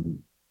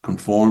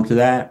conform to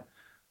that.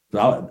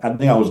 So I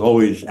think I was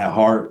always at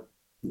heart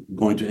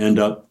going to end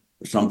up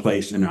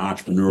someplace in an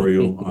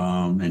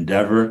entrepreneurial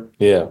endeavor.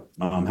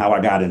 How I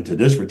got into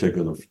this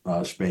particular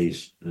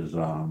space is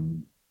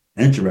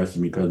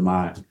interesting because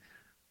my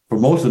for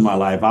most of my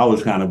life, I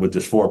was kind of with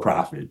this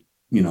for-profit,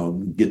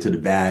 get to the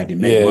bag and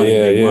make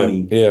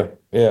money.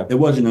 Yeah. It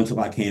wasn't until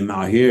I came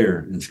out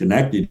here in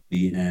Schenectady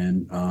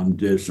and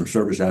did some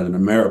service as an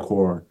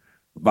AmeriCorps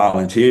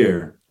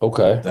volunteer.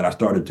 Okay. That I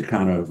started to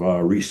kind of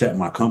reset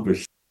my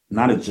compass,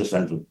 not just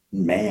as a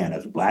man,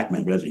 as a Black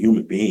man, but as a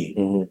human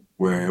being,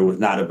 where it was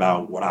not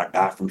about what I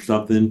got from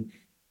something,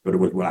 but it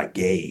was what I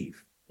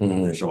gave.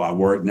 And so I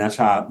worked, and that's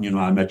how,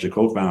 I met your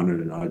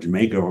co-founder in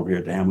Jamaica over here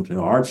at the Hamilton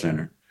Art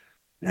Center.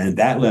 And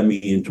that led me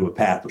into a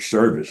path of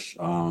service.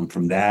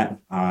 From that,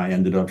 I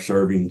ended up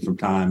serving some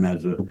time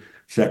as a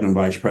second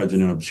vice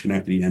president of the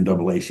Schenectady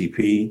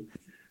NAACP.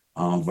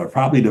 But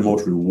probably the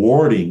most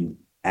rewarding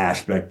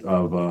aspect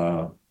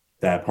of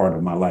that part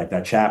of my life,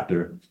 that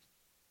chapter,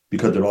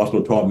 because it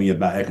also taught me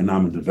about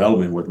economic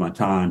development with my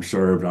time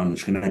served on the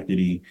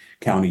Schenectady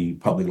County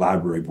Public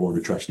Library Board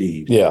of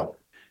Trustees. Yeah.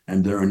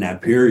 And during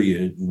that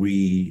period,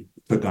 we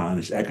took on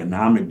this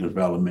economic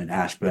development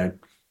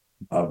aspect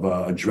of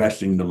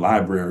addressing the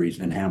libraries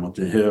in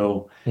Hamilton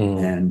Hill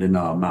and in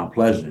Mount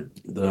Pleasant.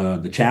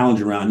 The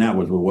challenge around that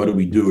was, well, what do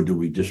we do? Do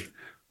we just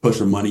put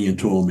some money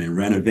into them and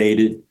renovate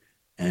it?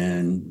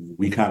 And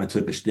we kind of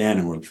took a stand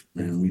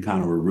and we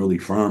kind of were really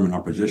firm in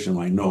our position,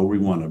 like, no, we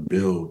want to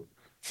build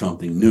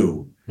something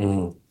new.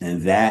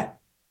 And that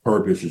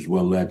purpose is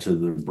what led to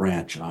the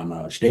branch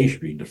on State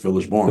Street, the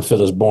Phillips Born. The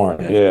Phillips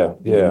Born,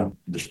 yeah.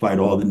 Despite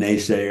all the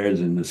naysayers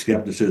and the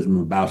skepticism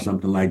about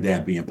something like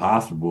that being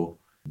possible,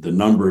 the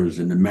numbers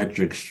and the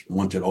metrics,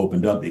 once it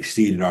opened up,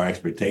 exceeded our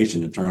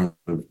expectation in terms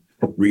of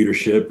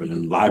readership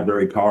and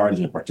library cards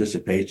and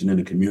participation in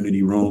the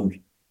community rooms.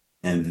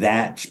 And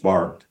that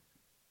sparked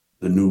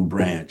the new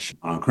branch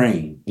on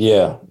Crane. Which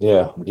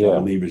I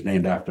believe is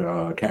named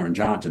after Karen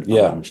Johnson, if I'm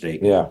not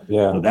mistaken.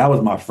 So that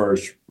was my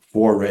first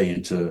foray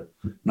into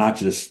not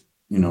just,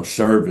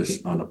 service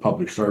on the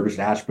public service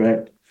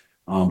aspect,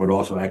 but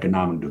also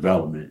economic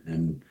development.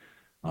 And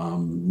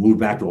moved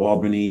back to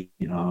Albany,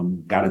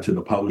 got into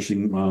the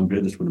publishing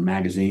business with a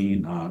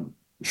magazine,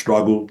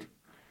 struggled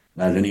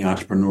as any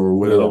entrepreneur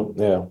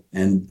will.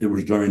 And it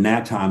was during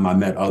that time I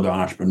met other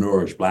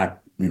entrepreneurs,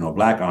 Black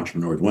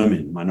entrepreneurs,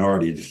 women,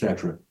 minorities,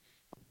 etc.,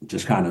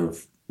 just kind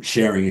of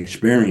sharing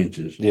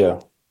experiences.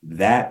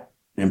 That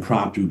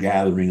impromptu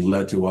gathering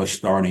led to us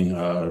starting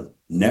a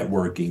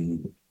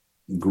networking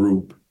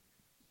group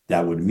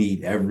that would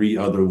meet every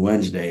other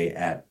Wednesday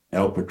at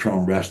El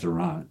Patron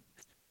restaurant.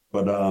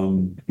 But,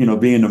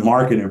 being the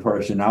marketing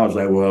person, I was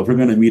like, well, if we're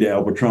going to meet at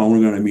El Patron,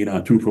 we're going to meet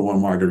on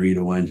 2-for-1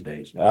 Margarita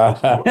Wednesdays. So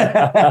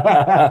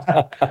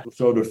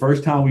the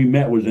first time we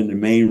met was in the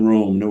main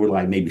room. There were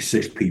like maybe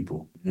 6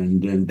 people.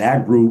 And then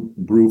that group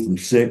grew from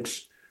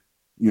 6,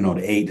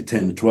 to 8 to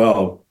 10 to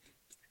 12.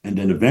 And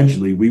then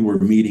eventually we were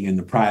meeting in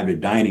the private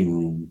dining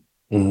room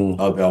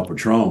of El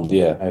Patron.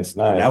 Yeah, that's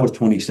nice. So that was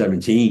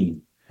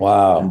 2017.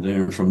 Wow. And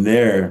then from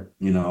there,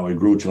 it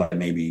grew to like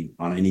maybe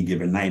on any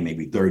given night,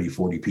 maybe 30,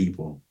 40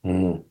 people.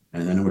 And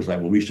then it was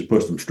like, well, we should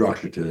put some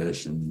structure to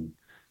this. And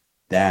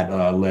that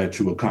led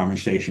to a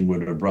conversation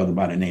with a brother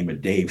by the name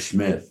of Dave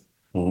Smith,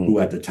 who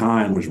at the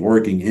time was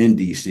working in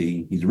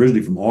DC. He's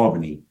originally from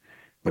Albany,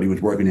 but he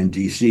was working in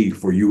DC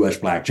for U.S.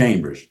 Black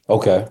Chambers.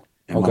 Okay.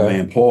 And my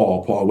man,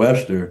 Paul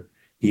Webster,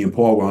 he and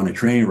Paul were on a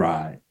train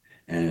ride.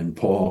 And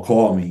Paul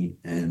called me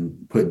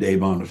and put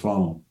Dave on the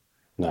phone.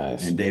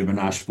 Nice. And Dave and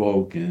I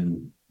spoke,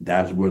 and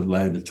that's what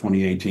led to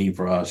 2018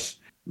 for us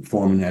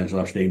forming as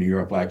Upstate New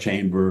York Black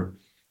Chamber.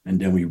 And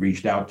then we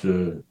reached out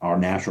to our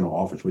national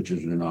office, which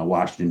is in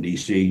Washington,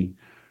 D.C.,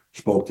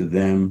 spoke to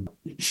them,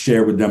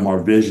 shared with them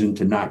our vision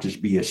to not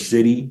just be a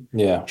city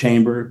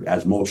chamber,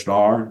 as most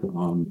are,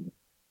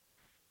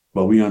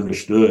 but we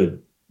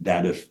understood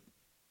that if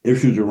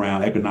issues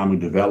around economic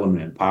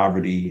development,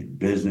 poverty,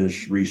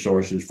 business,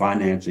 resources,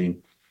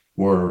 financing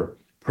were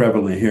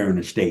prevalent here in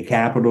the state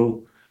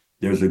capital,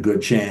 there's a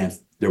good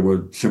chance there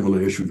were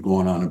similar issues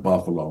going on in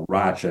Buffalo,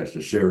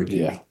 Rochester,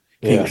 Syracuse,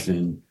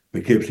 Kingston,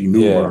 Poughkeepsie,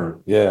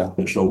 Newburgh.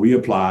 And so we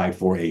applied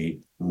for a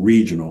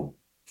regional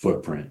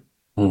footprint,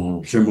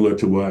 similar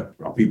to what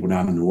our people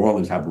down in New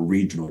Orleans have a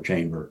regional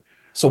chamber.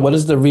 So what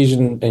does the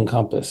region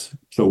encompass?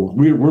 So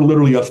we're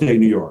literally upstate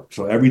New York.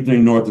 So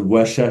everything north of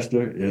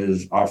Westchester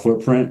is our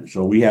footprint.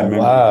 So we have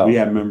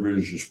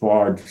members as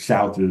far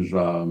south as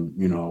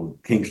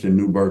Kingston,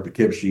 Newburgh,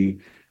 Poughkeepsie,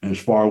 and as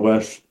far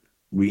west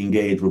we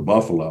engage with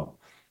Buffalo.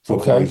 So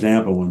for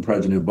example, when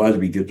President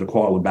Busby gets a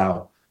call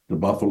about the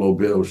Buffalo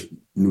Bills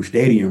new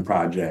stadium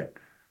project,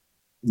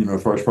 the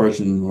first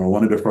person or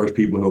one of the first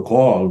people he'll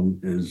call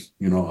is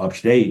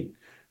Upstate.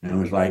 And it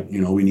was like,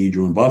 we need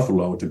you in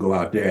Buffalo to go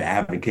out there,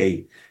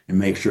 advocate, and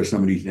make sure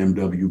some of these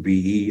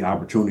MWBE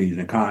opportunities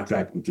and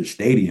contracts with the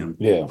stadium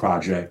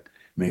project,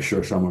 make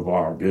sure some of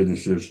our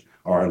businesses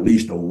are at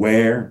least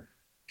aware.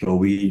 So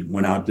we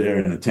went out there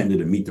and attended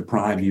a Meet the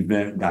Prime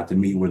event, got to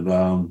meet with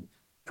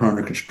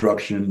Turner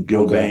Construction,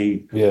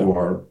 Gilbane, who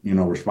are,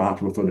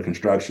 responsible for the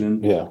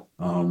construction.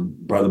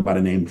 Brother by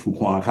the name of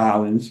Fuquan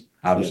Collins,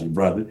 obviously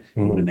brother,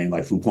 with a name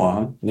like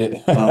Fuquan. Yeah.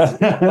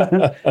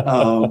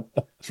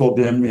 Spoke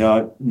to him,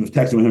 was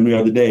texting with him the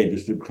other day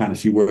just to kind of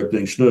see where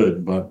things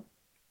stood. But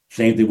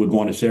same thing with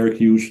going to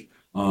Syracuse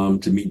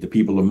to meet the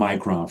people of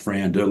Micron,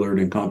 Fran Dillard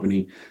and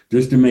company,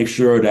 just to make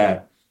sure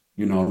that,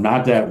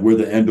 not that we're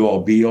the end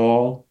all be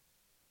all,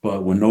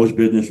 but when those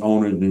business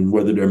owners, and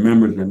whether they're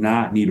members or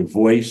not, need a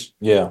voice,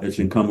 it's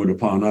incumbent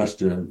upon us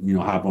to,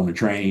 hop on the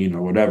train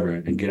or whatever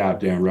and get out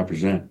there and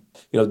represent.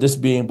 This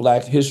being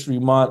Black History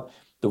Month,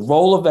 the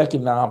role of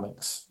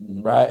economics,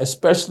 right,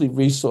 especially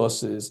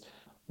resources,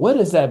 what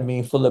does that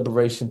mean for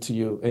liberation to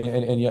you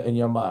in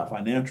your mind?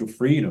 Financial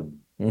freedom,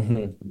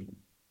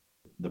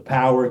 the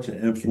power to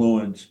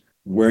influence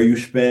where you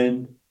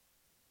spend,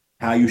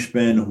 how you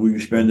spend, who you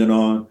spend it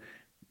on.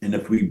 And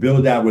if we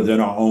build that within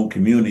our own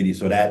community,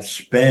 so that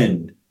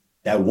spend,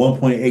 that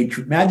 1.8,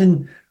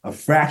 imagine a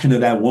fraction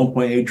of that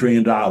 $1.8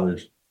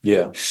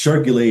 trillion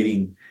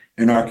circulating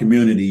in our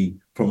community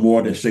for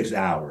more than 6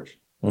 hours.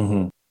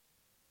 Even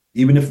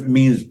if it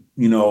means,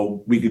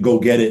 we could go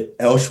get it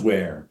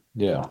elsewhere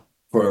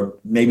for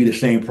maybe the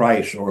same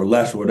price or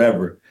less or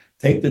whatever.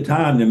 Take the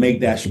time to make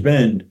that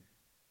spend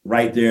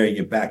right there in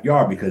your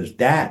backyard, because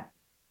that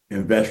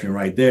investment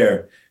right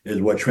there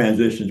is what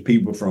transitions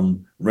people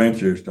from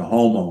renters to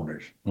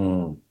homeowners.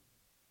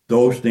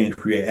 Those things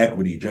create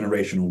equity,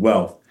 generational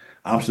wealth.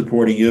 I'm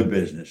supporting your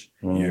business.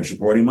 You're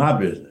supporting my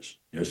business.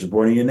 You're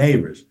supporting your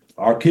neighbors.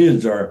 Our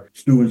kids are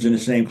students in the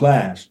same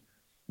class.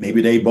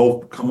 Maybe they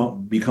both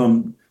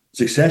become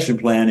succession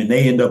plan and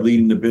they end up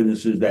leading the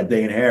businesses that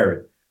they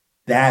inherit.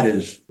 That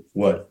is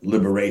what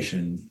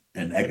liberation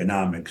and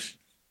economics.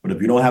 But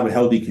if you don't have a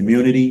healthy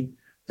community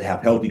to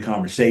have healthy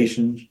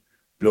conversations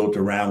built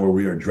around where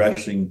we are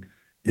addressing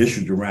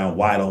issues around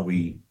why don't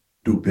we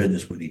do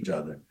business with each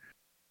other.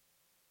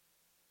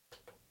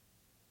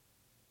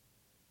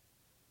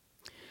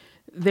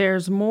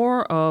 There's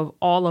more of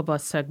all of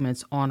us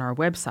segments on our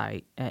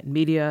website at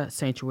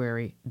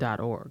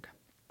mediasanctuary.org.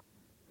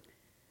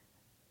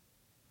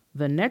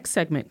 The next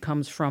segment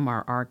comes from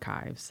our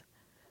archives.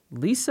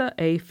 Lisa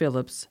A.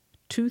 Phillips'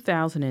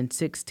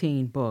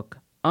 2016 book,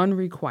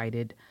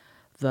 Unrequited,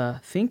 The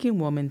Thinking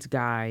Woman's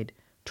Guide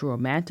to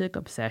Romantic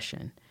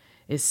Obsession,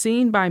 is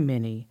seen by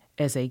many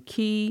as a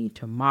key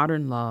to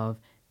modern love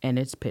and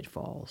its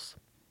pitfalls.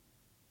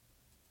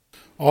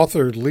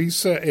 Author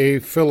Lisa A.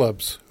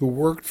 Phillips, who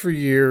worked for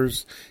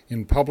years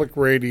in public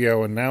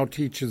radio and now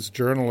teaches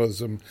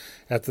journalism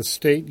at the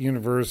State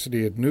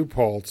University at New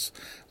Paltz,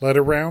 led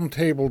a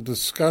roundtable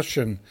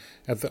discussion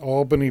at the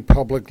Albany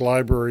Public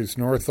Library's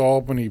North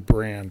Albany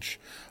branch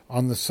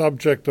on the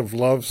subject of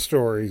love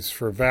stories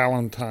for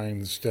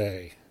Valentine's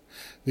Day.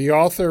 The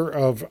author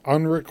of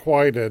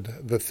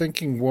Unrequited, The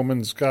Thinking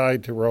Woman's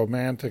Guide to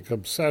Romantic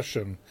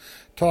Obsession,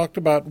 talked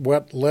about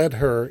what led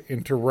her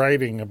into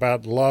writing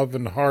about love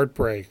and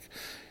heartbreak,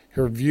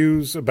 her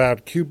views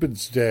about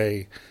Cupid's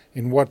Day,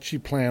 and what she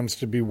plans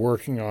to be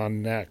working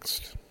on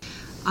next.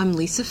 I'm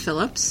Lisa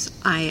Phillips.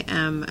 I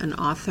am an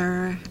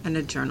author and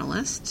a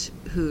journalist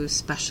who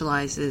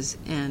specializes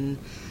in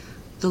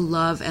the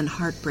love and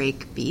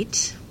heartbreak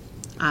beat.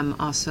 I'm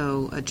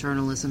also a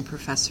journalism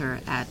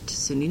professor at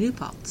SUNY New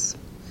Paltz.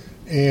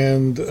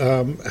 And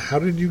how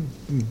did you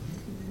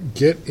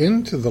get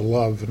into the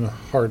love and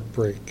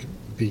heartbreak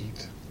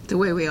beat? The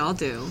way we all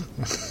do.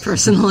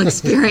 Personal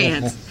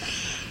experience.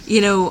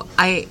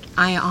 I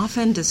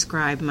often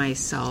describe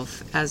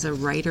myself as a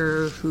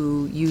writer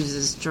who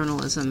uses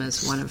journalism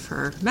as one of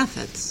her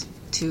methods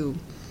to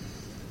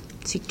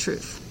seek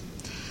truth.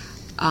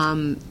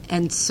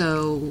 And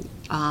so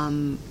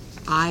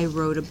I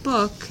wrote a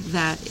book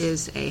that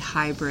is a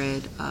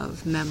hybrid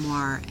of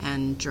memoir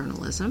and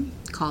journalism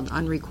called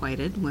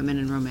Unrequited, Women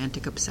in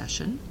Romantic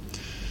Obsession.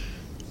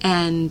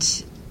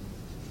 And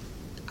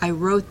I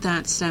wrote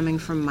that stemming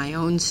from my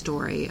own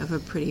story of a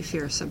pretty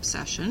fierce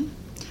obsession.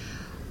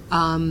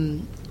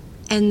 And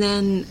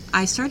then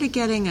I started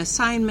getting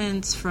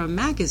assignments from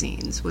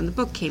magazines when the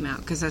book came out,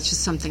 because that's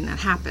just something that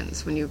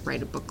happens when you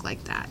write a book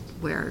like that,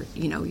 where,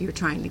 you're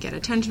trying to get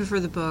attention for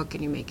the book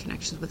and you make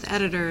connections with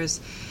editors.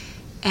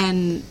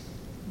 And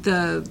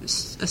the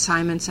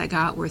assignments I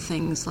got were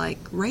things like,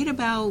 write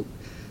about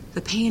the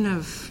pain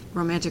of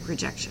romantic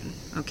rejection.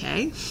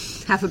 Okay,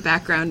 have a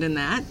background in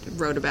that,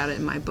 wrote about it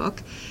in my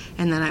book.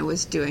 And then I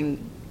was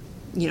doing,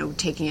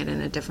 taking it in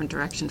a different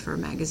direction for a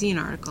magazine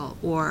article.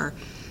 Or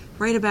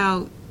write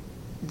about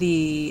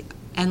the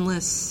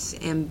endless,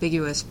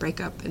 ambiguous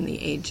breakup in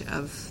the age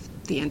of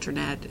the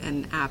internet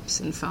and apps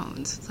and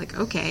phones. It's like,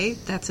 okay,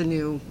 that's a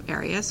new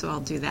area, so I'll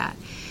do that.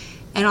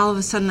 And all of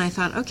a sudden I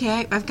thought,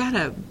 okay, I've got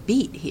a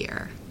beat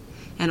here.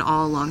 And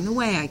all along the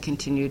way I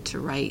continued to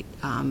write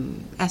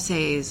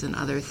essays and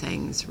other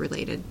things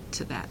related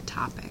to that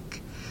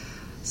topic.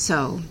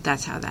 So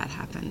that's how that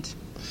happened.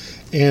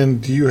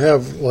 And do you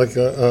have like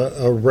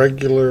a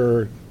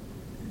regular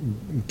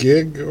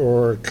gig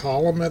or a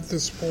column at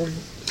this point?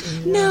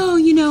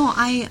 No,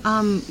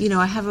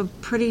 I have a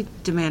pretty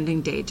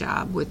demanding day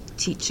job with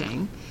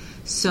teaching,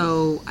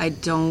 so I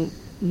don't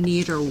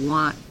need or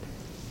want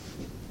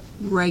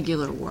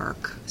regular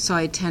work. So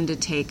I tend to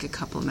take a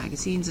couple of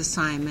magazines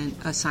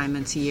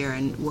assignments a year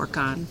and work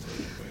on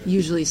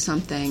usually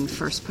something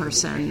first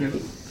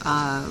person,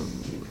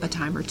 a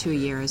time or two a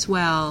year as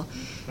well.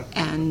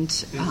 And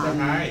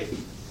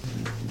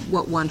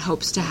what one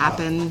hopes to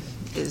happen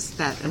is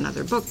that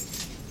another book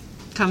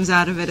comes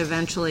out of it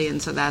eventually, and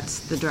so that's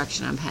the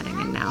direction I'm heading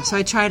in now. So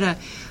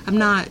I'm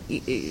not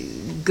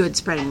good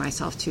spreading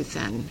myself too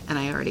thin, and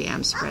I already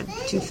am spread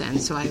too thin,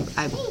 so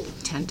I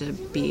tend to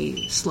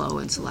be slow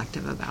and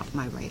selective about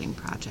my writing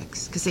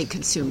projects, because they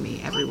consume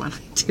me, every one I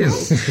do.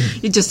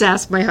 You just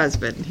ask my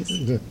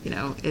husband.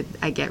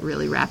 I get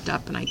really wrapped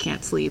up, and I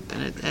can't sleep,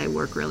 and I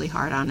work really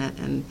hard on it,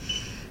 and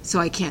so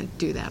I can't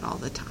do that all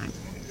the time.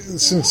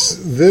 Since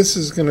this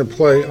is going to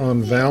play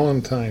on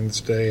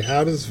Valentine's Day,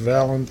 how does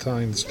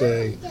Valentine's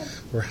Day,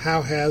 or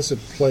how has it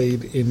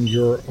played in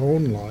your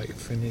own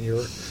life, in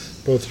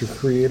both your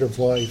creative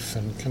life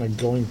and kind of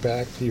going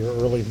back to your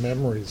early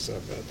memories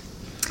of it?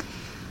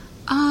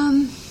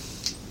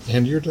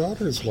 And your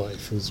daughter's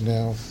life, who's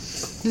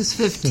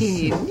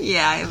 15.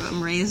 Yeah,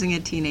 I'm raising a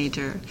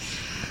teenager.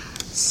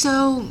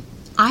 So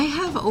I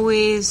have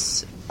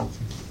always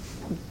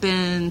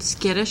been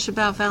skittish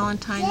about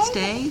Valentine's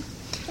Day.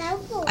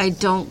 I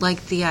don't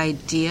like the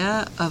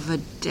idea of a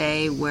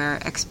day where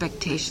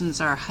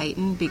expectations are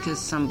heightened because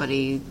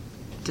somebody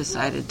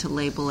decided to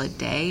label a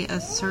day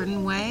a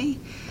certain way.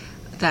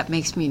 That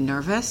makes me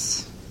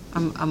nervous.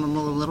 I'm a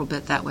little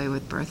bit that way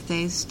with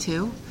birthdays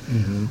too.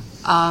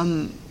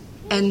 Mm-hmm.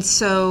 And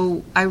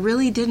so I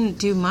really didn't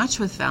do much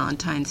with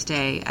Valentine's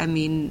Day. I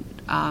mean,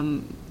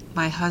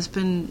 my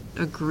husband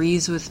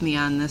agrees with me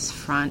on this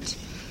front.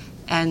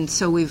 And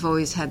so we've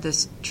always had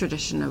this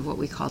tradition of what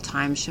we call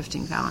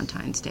time-shifting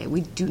Valentine's Day.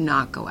 We do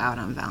not go out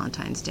on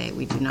Valentine's Day.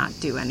 We do not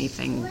do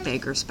anything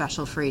big or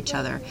special for each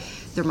other.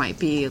 There might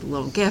be a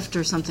little gift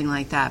or something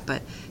like that,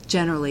 but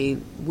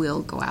generally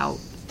we'll go out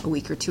a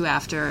week or two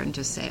after and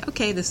just say,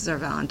 okay, this is our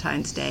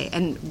Valentine's Day.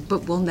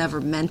 But we'll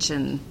never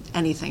mention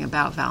anything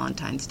about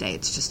Valentine's Day.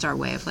 It's just our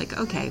way of like,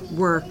 okay,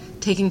 we're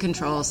taking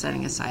control,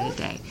 setting aside a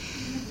day.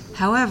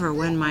 However,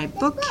 when my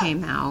book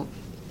came out,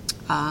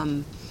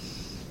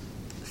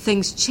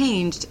 things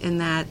changed in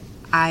that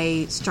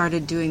I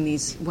started doing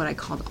these, what I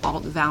called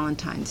alt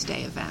Valentine's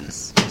Day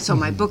events. So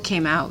my book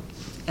came out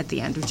at the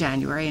end of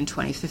January in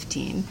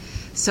 2015.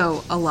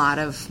 So a lot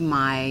of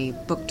my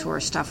book tour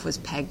stuff was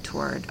pegged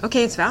toward,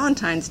 okay, it's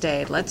Valentine's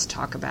Day, let's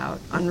talk about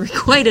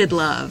unrequited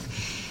love.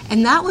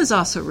 And that was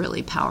also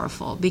really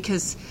powerful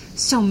because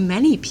so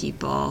many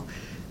people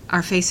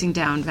are facing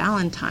down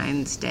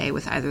Valentine's Day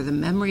with either the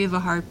memory of a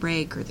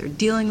heartbreak or they're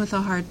dealing with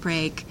a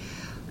heartbreak.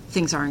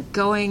 Things aren't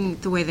going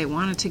the way they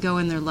want it to go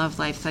in their love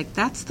life. Like,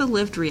 that's the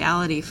lived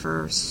reality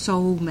for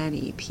so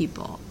many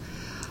people.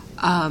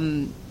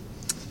 And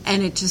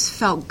it just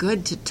felt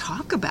good to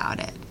talk about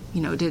it,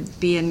 to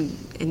be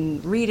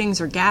in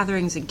readings or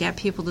gatherings and get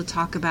people to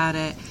talk about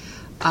it.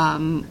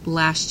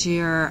 Last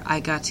year, I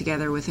got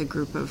together with a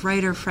group of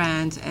writer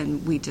friends,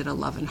 and we did a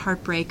love and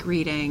heartbreak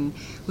reading,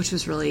 which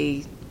was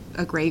really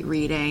a great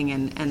reading,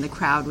 and the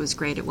crowd was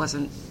great. It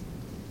wasn't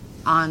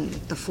on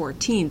the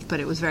 14th,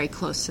 but it was very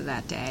close to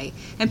that day.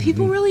 And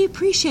people really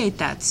appreciate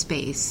that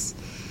space.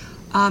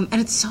 And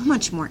it's so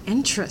much more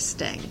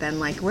interesting than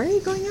like, where are you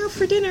going out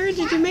for dinner?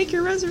 Did you make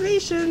your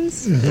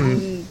reservations?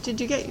 And did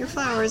you get your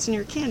flowers and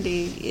your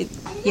candy?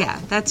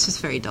 That's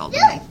just very dull to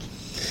me.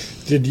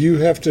 Did you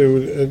have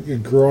to,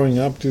 growing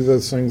up, do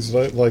those things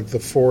like the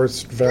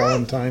forced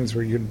Valentines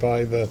where you'd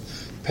buy the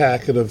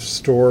packet of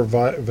store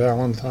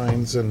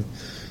Valentines and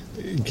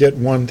get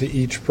one to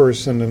each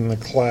person in the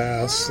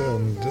class?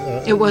 And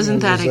it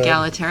wasn't that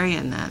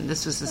egalitarian then.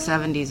 This was the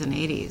 70s and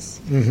 80s.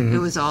 Mm-hmm. It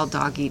was all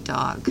dog eat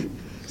dog.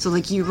 So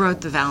like, you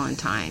wrote the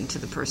Valentine to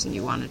the person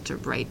you wanted to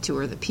write to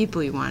or the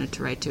people you wanted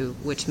to write to,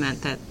 which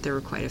meant that there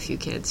were quite a few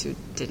kids who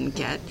didn't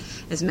get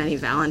as many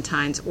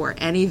Valentines or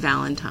any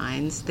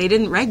Valentines. They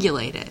didn't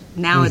regulate it.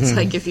 Now it's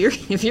like, if you're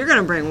going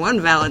to bring one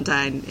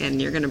Valentine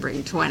and you're going to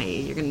bring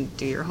 20, you're going to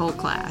do your whole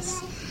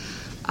class.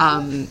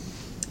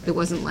 It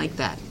wasn't like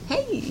that.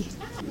 Hey.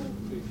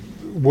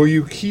 Will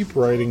you keep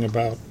writing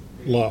about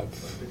love?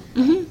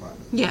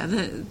 Mm-hmm. Yeah,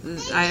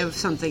 I have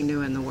something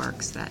new in the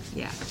works that,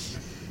 yeah.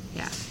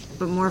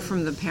 But more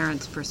from the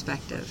parents'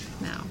 perspective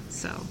now,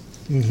 so.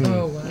 Mm-hmm.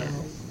 Oh, wow. Yeah.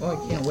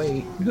 Oh, I can't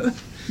wait.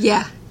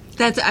 Yeah,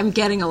 I'm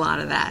getting a lot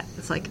of that.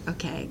 It's like,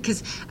 okay,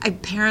 because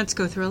parents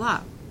go through a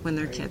lot when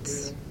their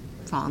kids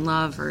fall in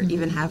love or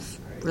even have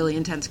really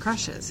intense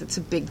crushes. It's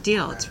a big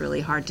deal. It's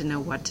really hard to know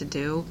what to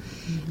do.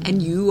 Mm-hmm.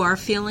 And you are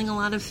feeling a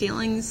lot of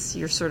feelings.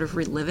 You're sort of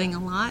reliving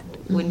a lot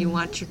when you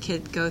watch your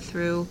kid go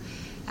through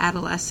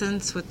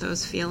adolescence with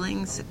those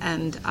feelings.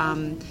 And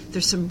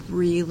there's some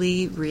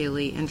really,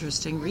 really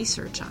interesting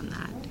research on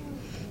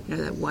that.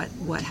 That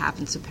what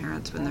happens to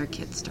parents when their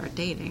kids start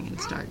dating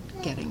and start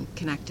getting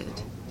connected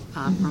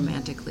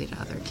romantically to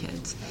other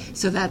kids.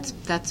 So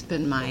that's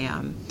been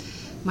my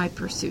my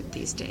pursuit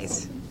these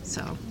days.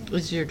 So,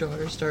 is your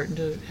daughter starting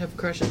to have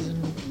crushes?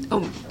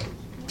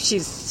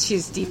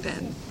 She's deep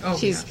in. Oh,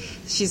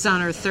 she's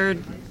on her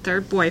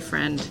third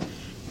boyfriend.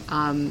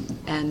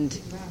 And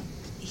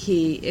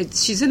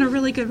she's in a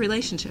really good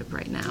relationship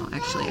right now,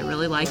 actually. I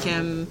really like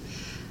him.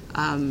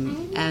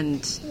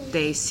 And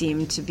they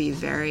seem to be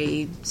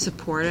very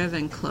supportive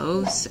and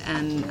close,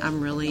 and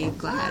I'm really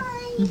glad.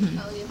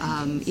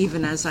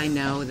 Even as I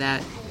know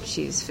that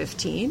she's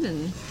 15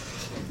 and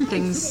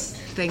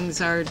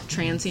things are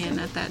transient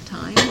at that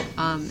time,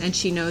 and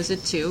she knows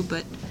it too,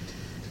 but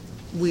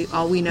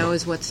all we know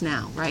is what's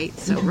now, right?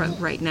 So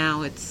right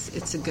now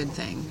it's a good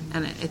thing,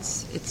 and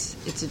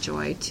it's a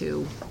joy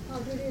to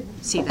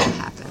see that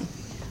happen.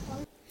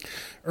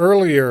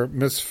 Earlier,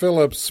 Miss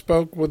Phillips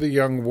spoke with a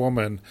young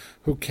woman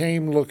who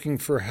came looking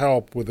for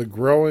help with a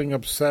growing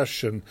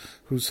obsession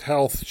whose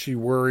health she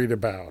worried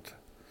about.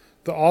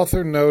 The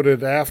author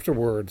noted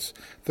afterwards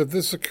that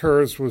this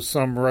occurs with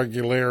some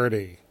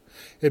regularity.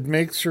 It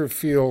makes her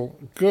feel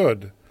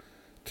good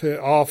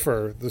to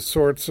offer the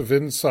sorts of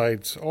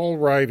insights all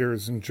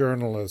writers and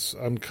journalists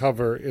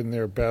uncover in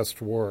their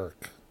best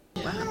work.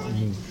 Wow.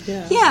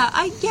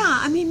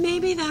 I mean,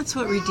 maybe that's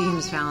what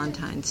redeems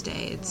Valentine's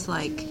Day. It's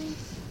like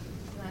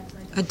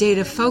a day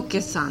to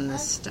focus on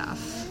this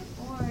stuff.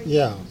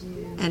 Yeah.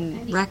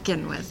 And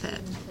reckon with it.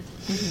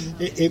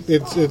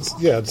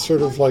 It's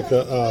sort of like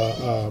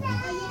a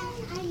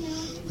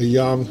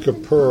Yom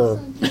Kippur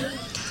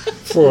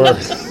for.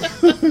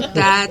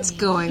 That's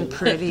going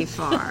pretty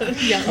far.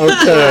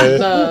 Okay.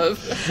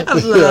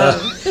 Of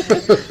love.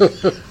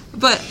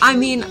 But I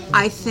mean,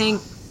 I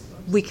think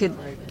we could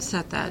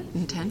set that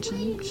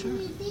intention. Sure.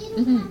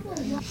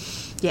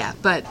 Yeah,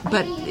 but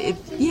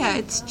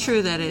it's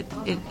true that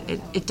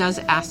it does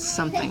ask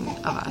something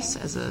of us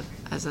as a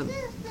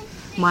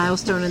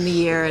milestone in the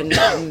year,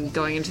 and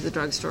going into the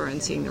drugstore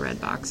and seeing the red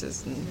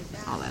boxes and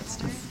all that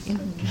stuff.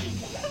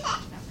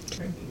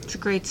 It's a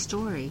great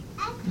story.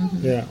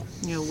 Yeah.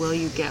 Will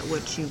you get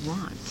what you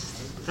want?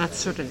 That's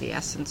sort of the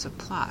essence of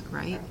plot,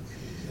 right?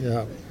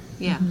 Yeah.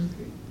 Yeah.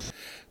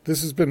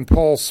 This has been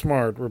Paul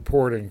Smart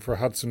reporting for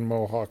Hudson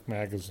Mohawk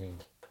Magazine.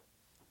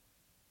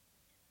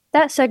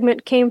 That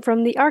segment came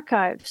from the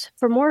archives.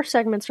 For more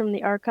segments from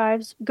the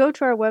archives, go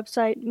to our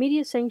website,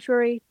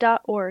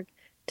 mediasanctuary.org,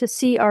 to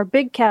see our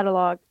big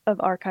catalog of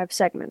archive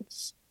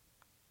segments.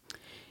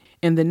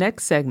 In the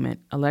next segment,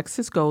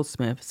 Alexis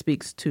Goldsmith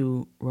speaks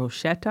to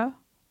Roishetta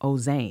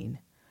Ozane,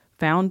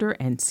 founder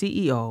and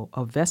CEO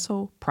of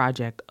Vessel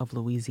Project of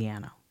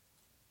Louisiana.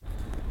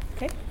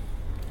 Okay.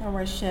 I'm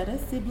Roishetta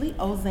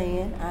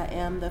Ozane. I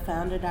am the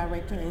founder,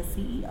 director, and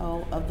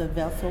CEO of the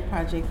Vessel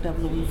Project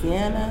of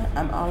Louisiana.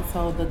 I'm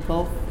also the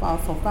Gulf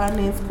Fossil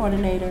Finance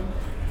Coordinator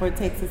for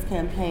Texas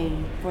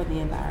Campaign for the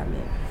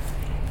Environment.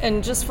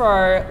 And just for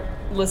our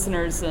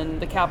listeners in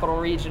the capital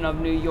region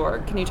of New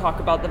York, can you talk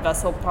about the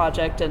Vessel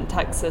Project and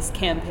Texas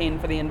Campaign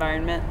for the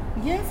Environment?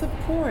 Yes, of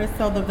course.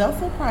 So the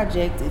Vessel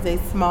Project is a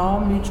small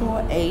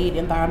mutual aid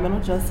environmental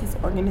justice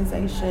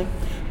organization.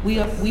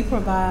 We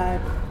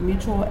provide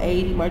mutual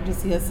aid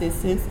emergency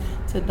assistance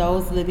to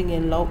those living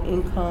in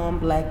low-income,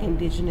 Black,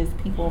 Indigenous,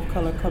 people of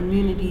color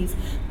communities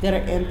that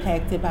are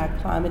impacted by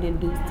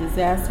climate-induced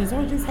disasters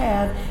or just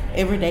have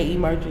everyday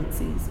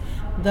emergencies.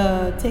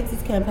 The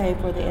Texas Campaign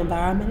for the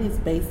Environment is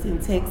based in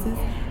Texas.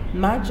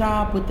 My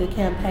job with the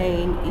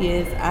campaign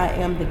is I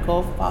am the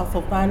Gulf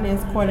Fossil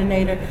Finance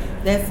Coordinator.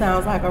 That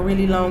sounds like a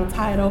really long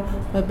title,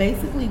 but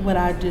basically what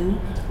I do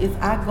is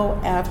I go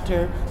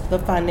after the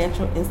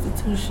financial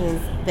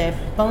institutions that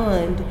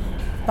fund,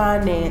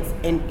 finance,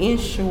 and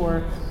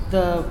insure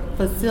the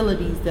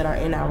facilities that are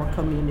in our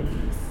communities.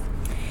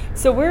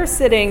 So we're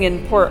sitting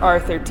in Port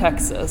Arthur,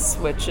 Texas,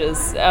 which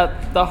is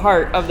at the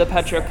heart of the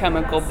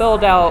petrochemical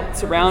build-out,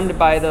 surrounded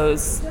by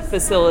those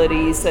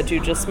facilities that you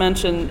just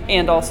mentioned,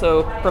 and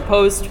also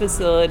proposed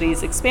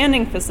facilities,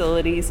 expanding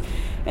facilities.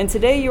 And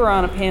today you were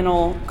on a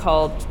panel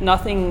called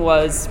Nothing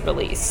Was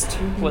Released,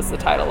 was the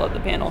title of the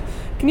panel.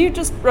 Can you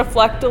just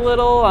reflect a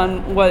little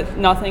on what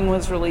Nothing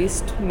Was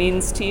Released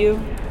means to you?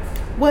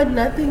 What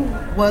Nothing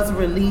Was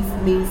Released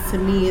means to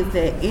me is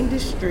that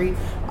industry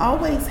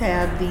always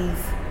have these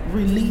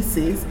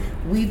releases.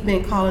 We've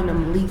been calling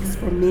them leaks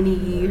for many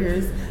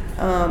years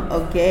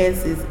of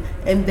gases,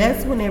 and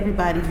that's when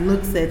everybody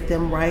looks at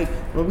them, right?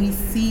 When we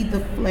see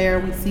the flare,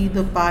 we see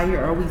the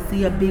fire, or we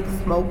see a big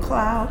smoke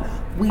cloud,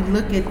 we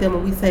look at them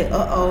and we say,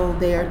 uh-oh,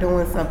 they are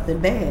doing something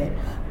bad.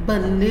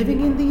 But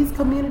living in these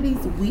communities,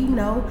 we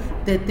know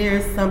that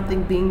there's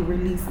something being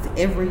released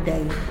every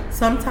day.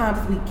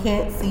 Sometimes we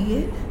can't see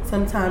it,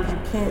 sometimes you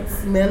can't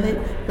smell it,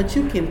 but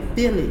you can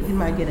feel it. You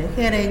might get a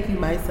headache, you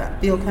might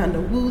feel kind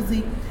of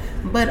woozy.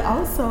 But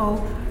also,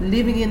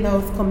 living in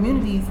those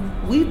communities,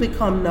 we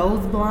become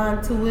nose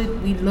blind to it.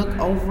 We look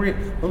over it.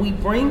 When we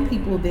bring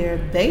people there,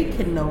 they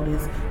can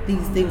notice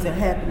these things are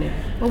happening.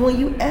 But when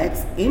you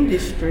ask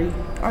industry,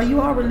 are you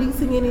all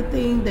releasing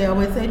anything? They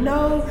always say,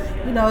 no,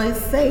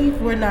 it's safe.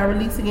 We're not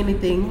releasing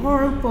anything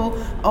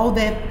harmful. Oh,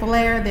 that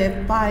flare,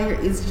 that fire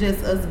is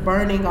just us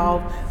burning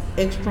off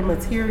extra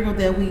material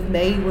that we've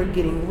made. We're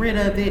getting rid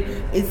of it.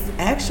 It's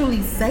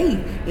actually safe.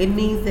 It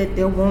means that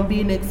there won't be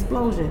an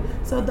explosion.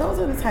 So those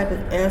are the type of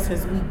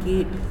answers we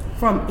get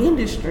from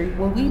industry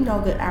when we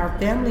know that our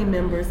family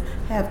members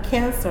have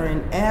cancer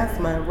and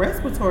asthma and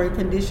respiratory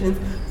conditions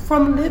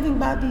from living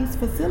by these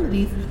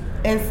facilities.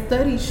 And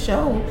studies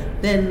show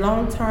that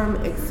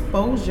long-term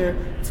exposure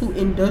to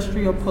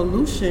industrial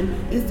pollution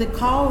is the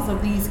cause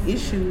of these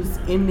issues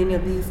in many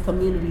of these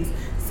communities.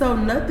 So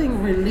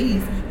nothing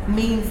released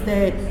means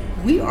that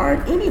we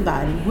aren't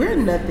anybody. We're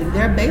nothing.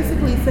 They're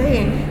basically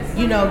saying,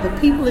 the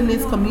people in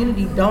this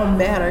community don't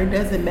matter. It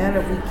doesn't matter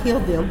if we kill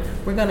them.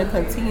 We're going to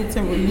continue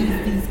to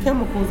release these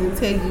chemicals and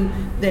tell you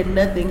that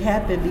nothing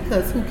happened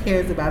because who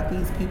cares about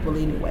these people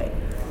anyway?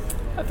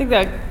 I think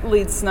that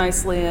leads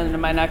nicely into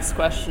my next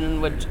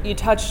question, which you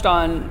touched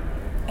on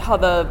how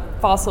the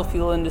fossil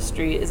fuel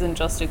industry isn't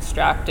just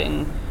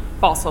extracting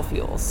fossil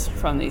fuels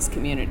from these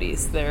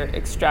communities. They're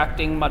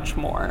extracting much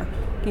more.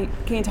 Can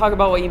you talk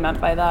about what you meant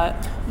by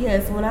that?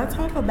 Yes, when I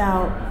talk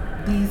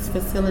about these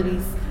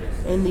facilities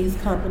and these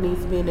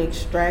companies being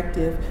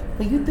extractive,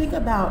 when you think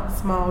about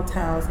small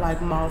towns like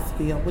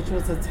Mossville, which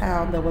was a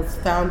town that was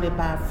founded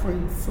by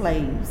freed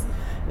slaves,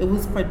 it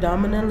was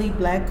predominantly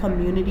black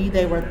community.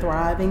 They were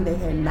thriving. They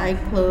had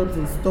nightclubs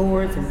and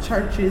stores and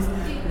churches,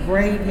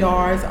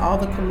 graveyards. All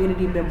the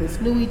community members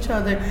knew each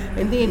other.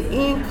 And then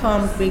in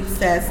comes Big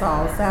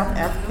Sasol, South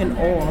African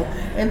oil,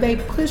 and they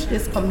pushed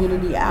this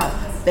community out.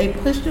 They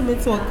pushed them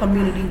into a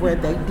community where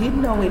they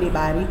didn't know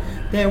anybody.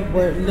 There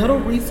were little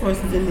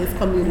resources in this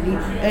community,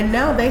 and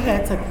now they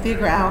had to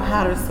figure out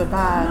how to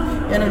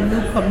survive in a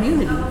new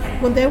community.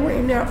 When they were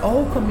in their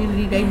old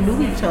community, they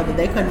knew each other.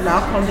 They could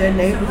knock on their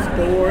neighbors'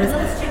 doors,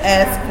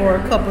 ask for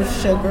a cup of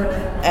sugar,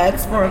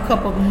 ask for a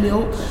cup of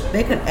milk.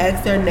 They could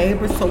ask their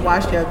neighbors to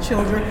watch their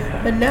children.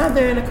 But now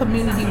they're in a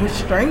community with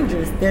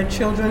strangers. Their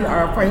children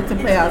are afraid to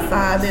play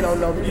outside. They don't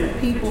know the new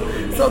people.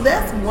 So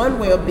that's one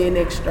way of being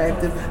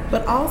extractive.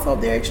 But also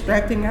they're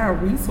extracting our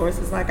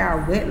resources like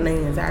our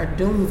wetlands, our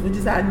dunes, which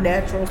is our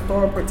natural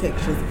storm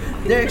protections.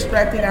 They're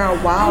extracting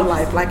our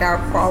wildlife like our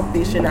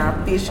crawfish and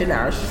our fish and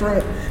our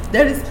shrimp.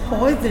 That is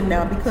poison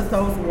now because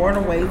those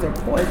waterways are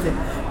poison.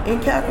 In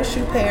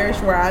Calcasieu Parish,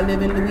 where I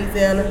live in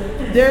Louisiana,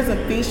 there's a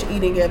fish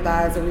eating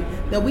advisory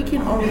that we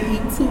can only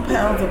eat 2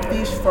 pounds of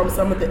fish from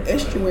some of the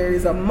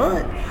estuaries a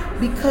month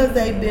because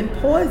they've been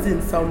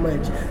poisoned so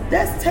much.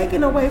 That's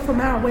taken away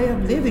from our way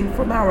of living,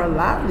 from our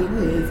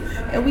livelihoods.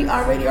 And we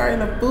already are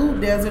in a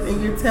food desert,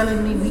 and you're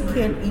telling me we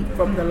can't eat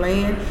from the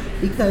land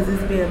because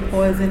it's being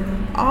poisoned.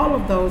 All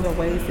of those are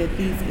ways that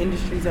these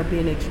industries are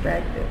being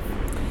extractive.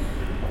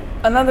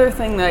 Another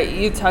thing that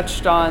you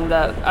touched on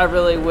that I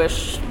really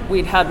wish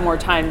we'd had more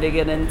time to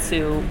get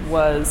into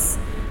was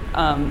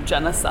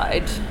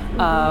genocide.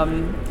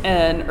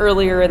 And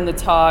earlier in the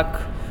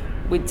talk,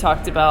 we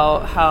talked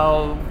about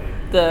how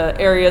the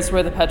areas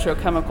where the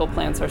petrochemical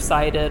plants are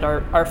sited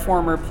are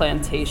former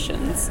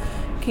plantations.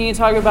 Can you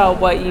talk about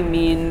what you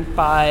mean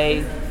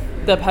by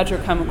the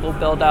petrochemical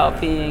build-out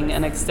being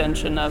an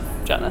extension of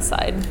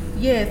genocide?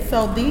 Yes,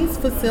 so these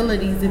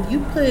facilities, if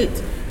you put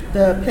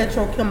the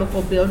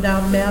petrochemical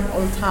build-out map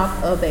on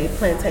top of a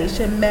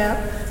plantation map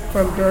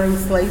from during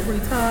slavery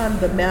time,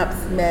 the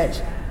maps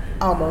match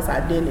almost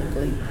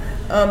identically.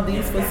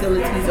 These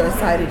facilities are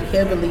sited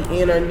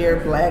heavily in or near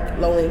black,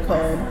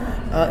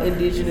 low-income,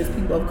 indigenous,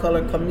 people of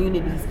color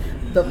communities.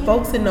 The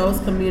folks in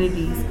those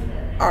communities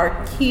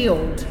are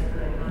killed,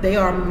 they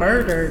are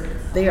murdered,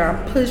 they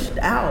are pushed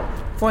out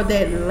for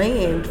that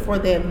land, for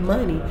that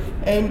money,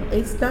 and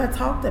it's not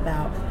talked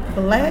about.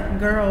 Black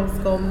girls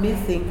go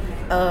missing,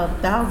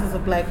 thousands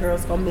of black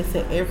girls go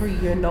missing every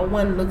year. No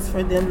one looks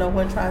for them, no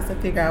one tries to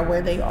figure out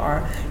where they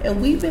are.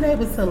 And we've been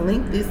able to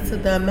link this to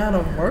the amount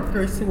of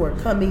workers who are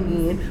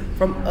coming in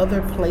from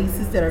other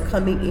places that are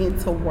coming in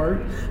to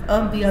work,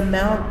 the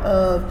amount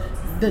of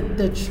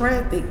the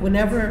traffic.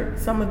 Whenever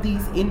some of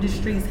these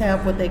industries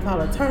have what they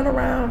call a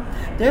turnaround,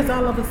 there's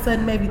all of a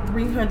sudden maybe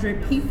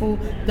 300 people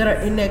that are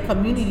in that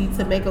community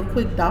to make a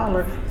quick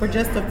dollar for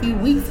just a few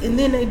weeks, and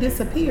then they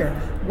disappear.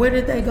 Where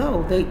did they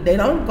go? They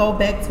don't go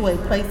back to a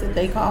place that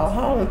they call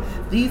home.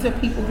 These are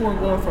people who are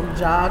going from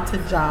job to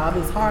job.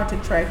 It's hard to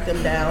track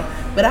them down,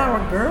 but our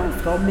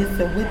girls go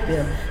missing with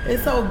them. And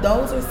so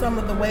those are some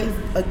of the ways,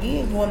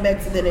 again, going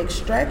back to that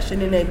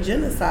extraction and that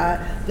genocide,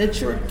 that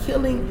you're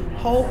killing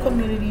whole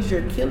communities,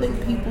 you're killing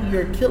people,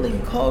 you're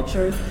killing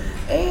cultures.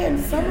 And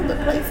some of the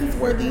places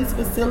where these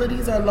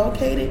facilities are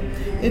located,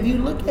 if you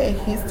look at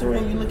history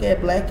and you look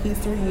at black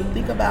history and you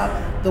think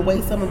about the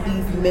way some of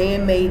these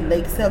man-made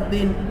lakes have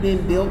been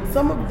built,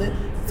 some of the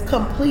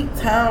complete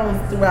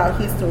towns throughout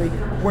history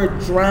were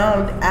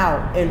drowned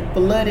out and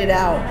flooded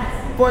out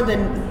for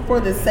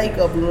the sake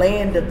of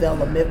land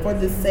development, for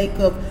the sake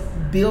of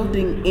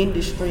building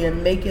industry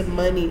and making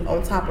money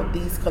on top of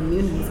these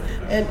communities.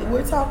 And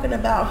we're talking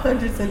about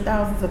hundreds and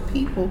thousands of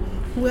people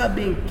who have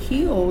been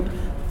killed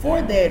for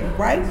that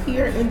right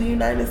here in the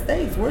United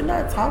States. We're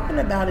not talking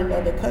about in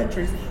other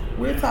countries.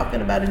 We're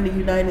talking about in the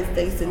United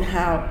States and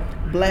how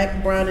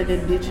black, brown, and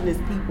indigenous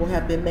people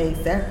have been made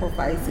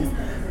sacrifices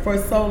for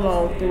so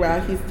long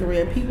throughout history,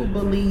 and people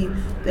believe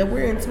that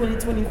we're in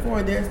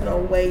 2024. There's no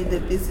way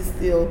that this is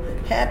still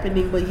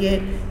happening, but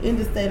yet in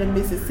the state of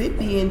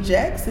Mississippi, in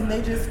Jackson,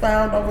 they just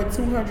found over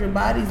 200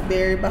 bodies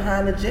buried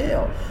behind a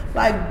jail.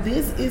 Like,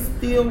 this is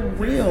still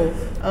real.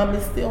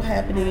 It's still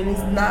happening, and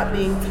it's not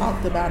being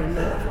talked about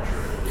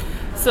enough.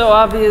 So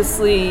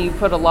obviously you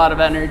put a lot of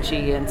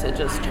energy into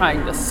just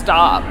trying to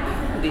stop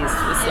these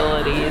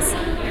facilities.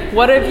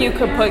 What if you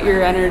could put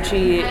your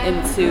energy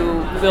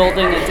into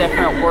building a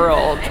different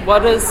world? What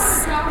does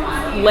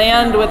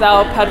land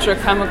without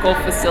petrochemical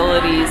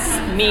facilities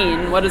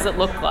mean? What does it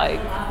look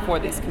like for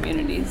these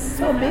communities?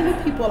 So many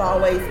people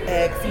always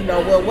ask,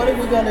 well, what are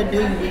we going to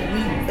do?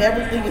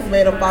 Everything is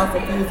made of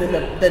fossil fuels,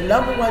 and the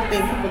number one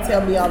thing people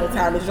tell me all the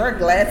time is your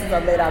glasses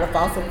are made out of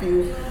fossil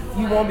fuels.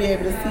 You won't be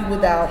able to see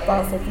without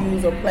fossil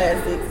fuels or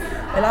plastics.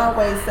 And I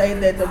always say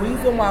that the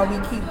reason why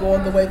we keep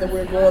going the way that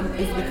we're going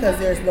is because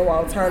there's no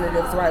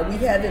alternatives, right? We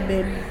haven't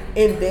been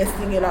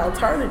investing in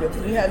alternatives.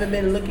 We haven't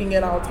been looking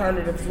at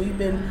alternatives. We've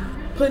been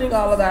putting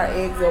all of our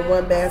eggs in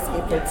one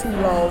basket for too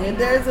long. And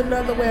there's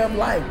another way of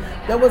life.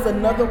 There was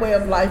another way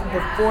of life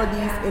before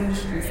these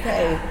industries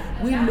came.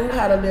 We knew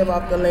how to live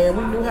off the land.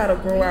 We knew how to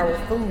grow our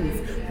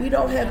foods. We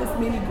don't have as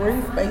many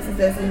green spaces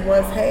as we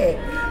once had.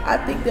 I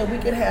think that we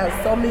could have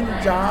so many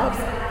jobs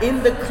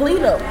in the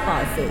cleanup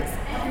process.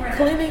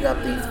 Cleaning up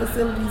these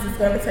facilities is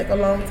going to take a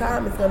long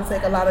time. It's going to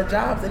take a lot of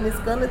jobs, and it's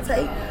going to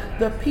take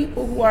the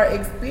people who are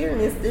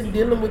experienced in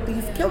dealing with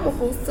these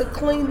chemicals to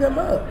clean them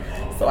up.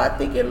 So I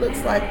think it looks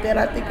like that.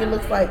 I think it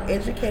looks like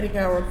educating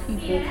our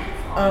people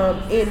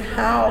in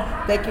how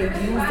they can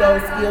use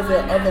those skills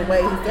in other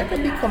ways. There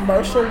can be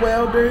commercial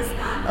welders.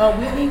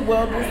 We need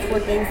welders for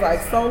things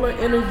like solar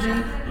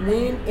energy,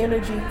 wind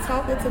energy,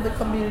 talking to the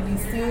community,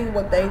 seeing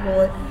what they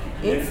want.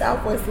 In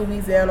Southwest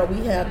Louisiana,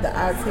 we have the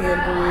I-10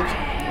 bridge.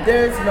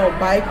 There's no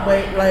bike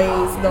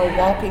lanes, no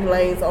walking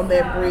lanes on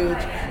that bridge.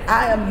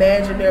 I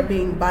imagine there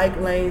being bike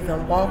lanes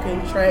and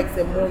walking tracks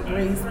and more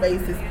green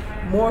spaces,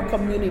 more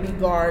community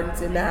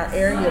gardens in our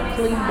area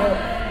cleaned up,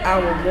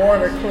 our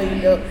water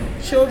cleaned up,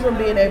 children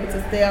being able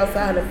to stay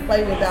outside and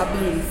play without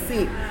being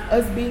sick,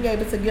 us being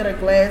able to get a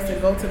glass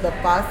and go to the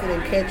faucet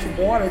and catch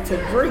water to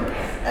drink,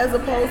 as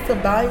opposed to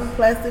buying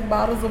plastic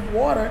bottles of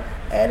water,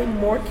 adding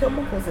more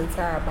chemicals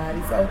into our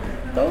body. So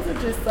those are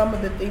just some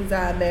of the things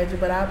I imagine,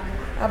 but I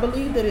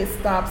believe that it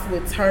stops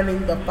with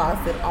turning the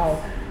faucet off,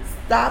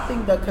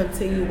 stopping the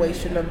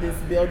continuation of this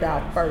build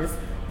out first,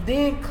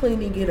 then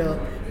cleaning it up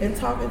and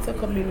talking to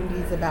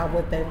communities about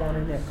what they want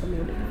in their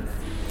communities.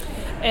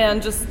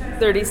 And just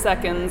 30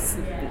 seconds,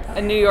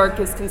 New York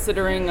is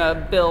considering a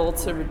bill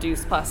to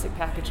reduce plastic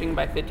packaging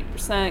by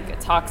 50%, get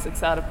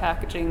toxics out of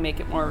packaging,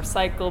 make it more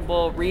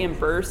recyclable,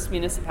 reimburse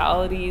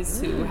municipalities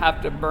who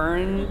have to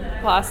burn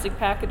plastic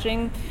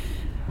packaging.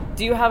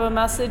 Do you have a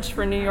message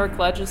for New York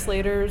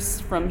legislators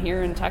from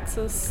here in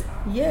Texas?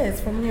 Yes,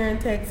 from here in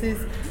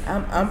Texas.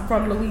 I'm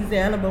from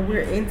Louisiana, but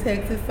we're in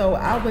Texas, so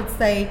I would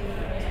say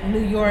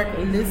New York,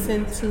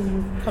 listen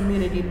to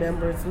community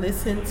members,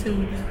 listen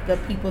to the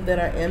people that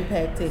are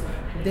impacted.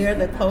 They're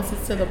the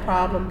closest to the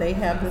problem. They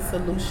have the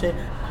solution.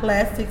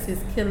 Plastics is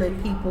killing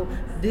people.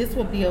 This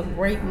would be a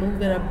great move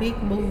and a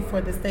big move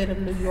for the state of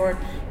New York.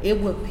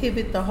 It would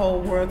pivot the whole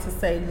world to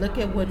say, look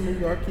at what New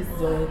York is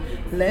doing.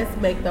 Let's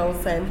make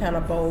those same kind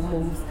of bold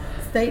moves.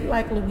 State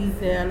like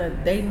Louisiana,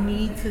 they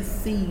need to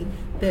see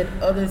that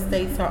other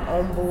states are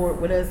on board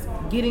with us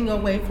getting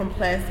away from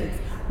plastics.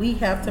 We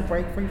have to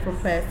break free from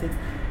plastics.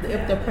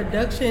 If the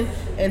production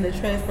and the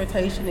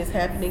transportation is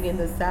happening in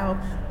the South,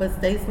 but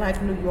states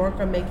like New York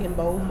are making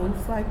bold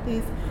moves like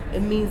this, it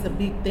means a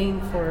big thing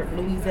for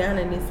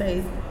Louisiana, and it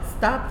says,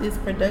 stop this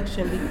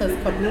production because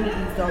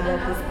communities don't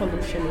want this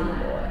pollution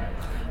anymore.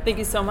 Thank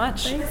you so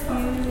much.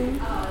 Thank you.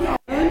 Yeah,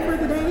 and for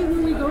the day, where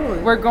are we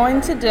going? We're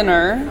going to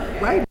dinner.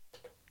 Right.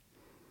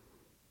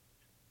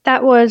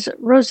 That was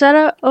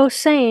Roishetta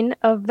Ozane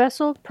of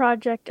Vessel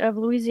Project of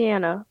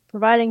Louisiana,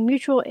 providing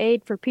mutual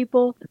aid for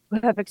people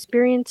who have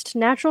experienced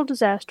natural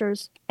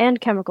disasters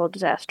and chemical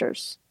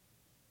disasters.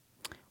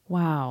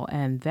 Wow,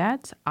 and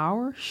that's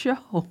our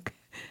show.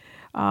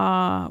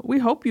 We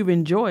hope you've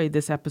enjoyed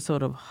this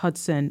episode of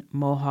Hudson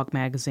Mohawk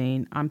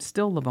Magazine. I'm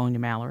still Livonia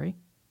Mallory.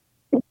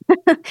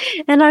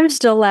 And I'm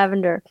still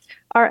Lavender.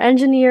 Our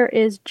engineer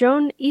is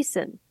Joan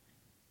Eason.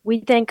 We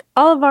thank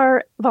all of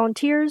our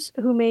volunteers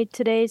who made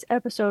today's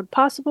episode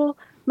possible: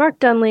 Mark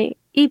Dunlea,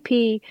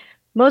 EP,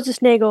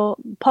 Moses Nagel,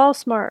 Paul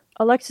Smart,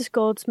 Alexis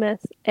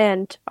Goldsmith,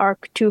 and our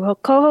two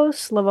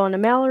co-hosts, Livonia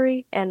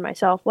Mallory and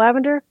myself,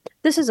 Lavender.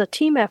 This is a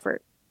team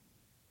effort.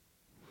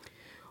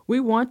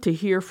 We want to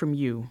hear from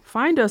you.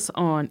 Find us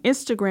on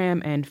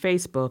Instagram and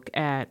Facebook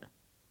at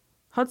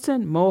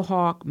Hudson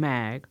Mohawk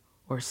Mag,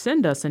 or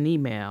send us an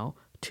email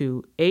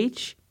to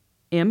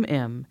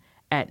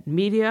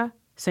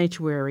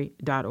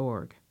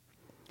hmm@mediasanctuary.org.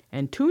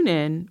 And tune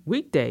in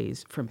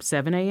weekdays from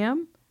 7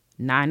 a.m.,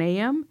 9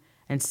 a.m.,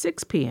 and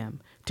 6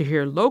 p.m. to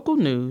hear local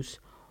news,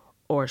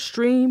 or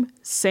stream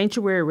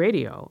Sanctuary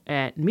Radio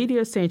at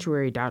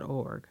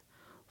mediasanctuary.org.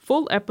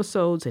 Full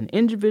episodes and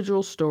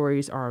individual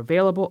stories are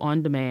available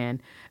on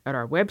demand at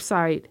our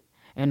website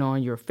and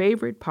on your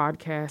favorite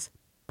podcast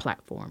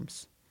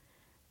platforms.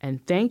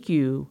 And thank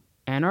you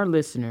and our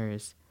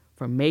listeners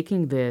for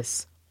making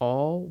this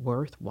all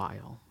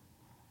worthwhile.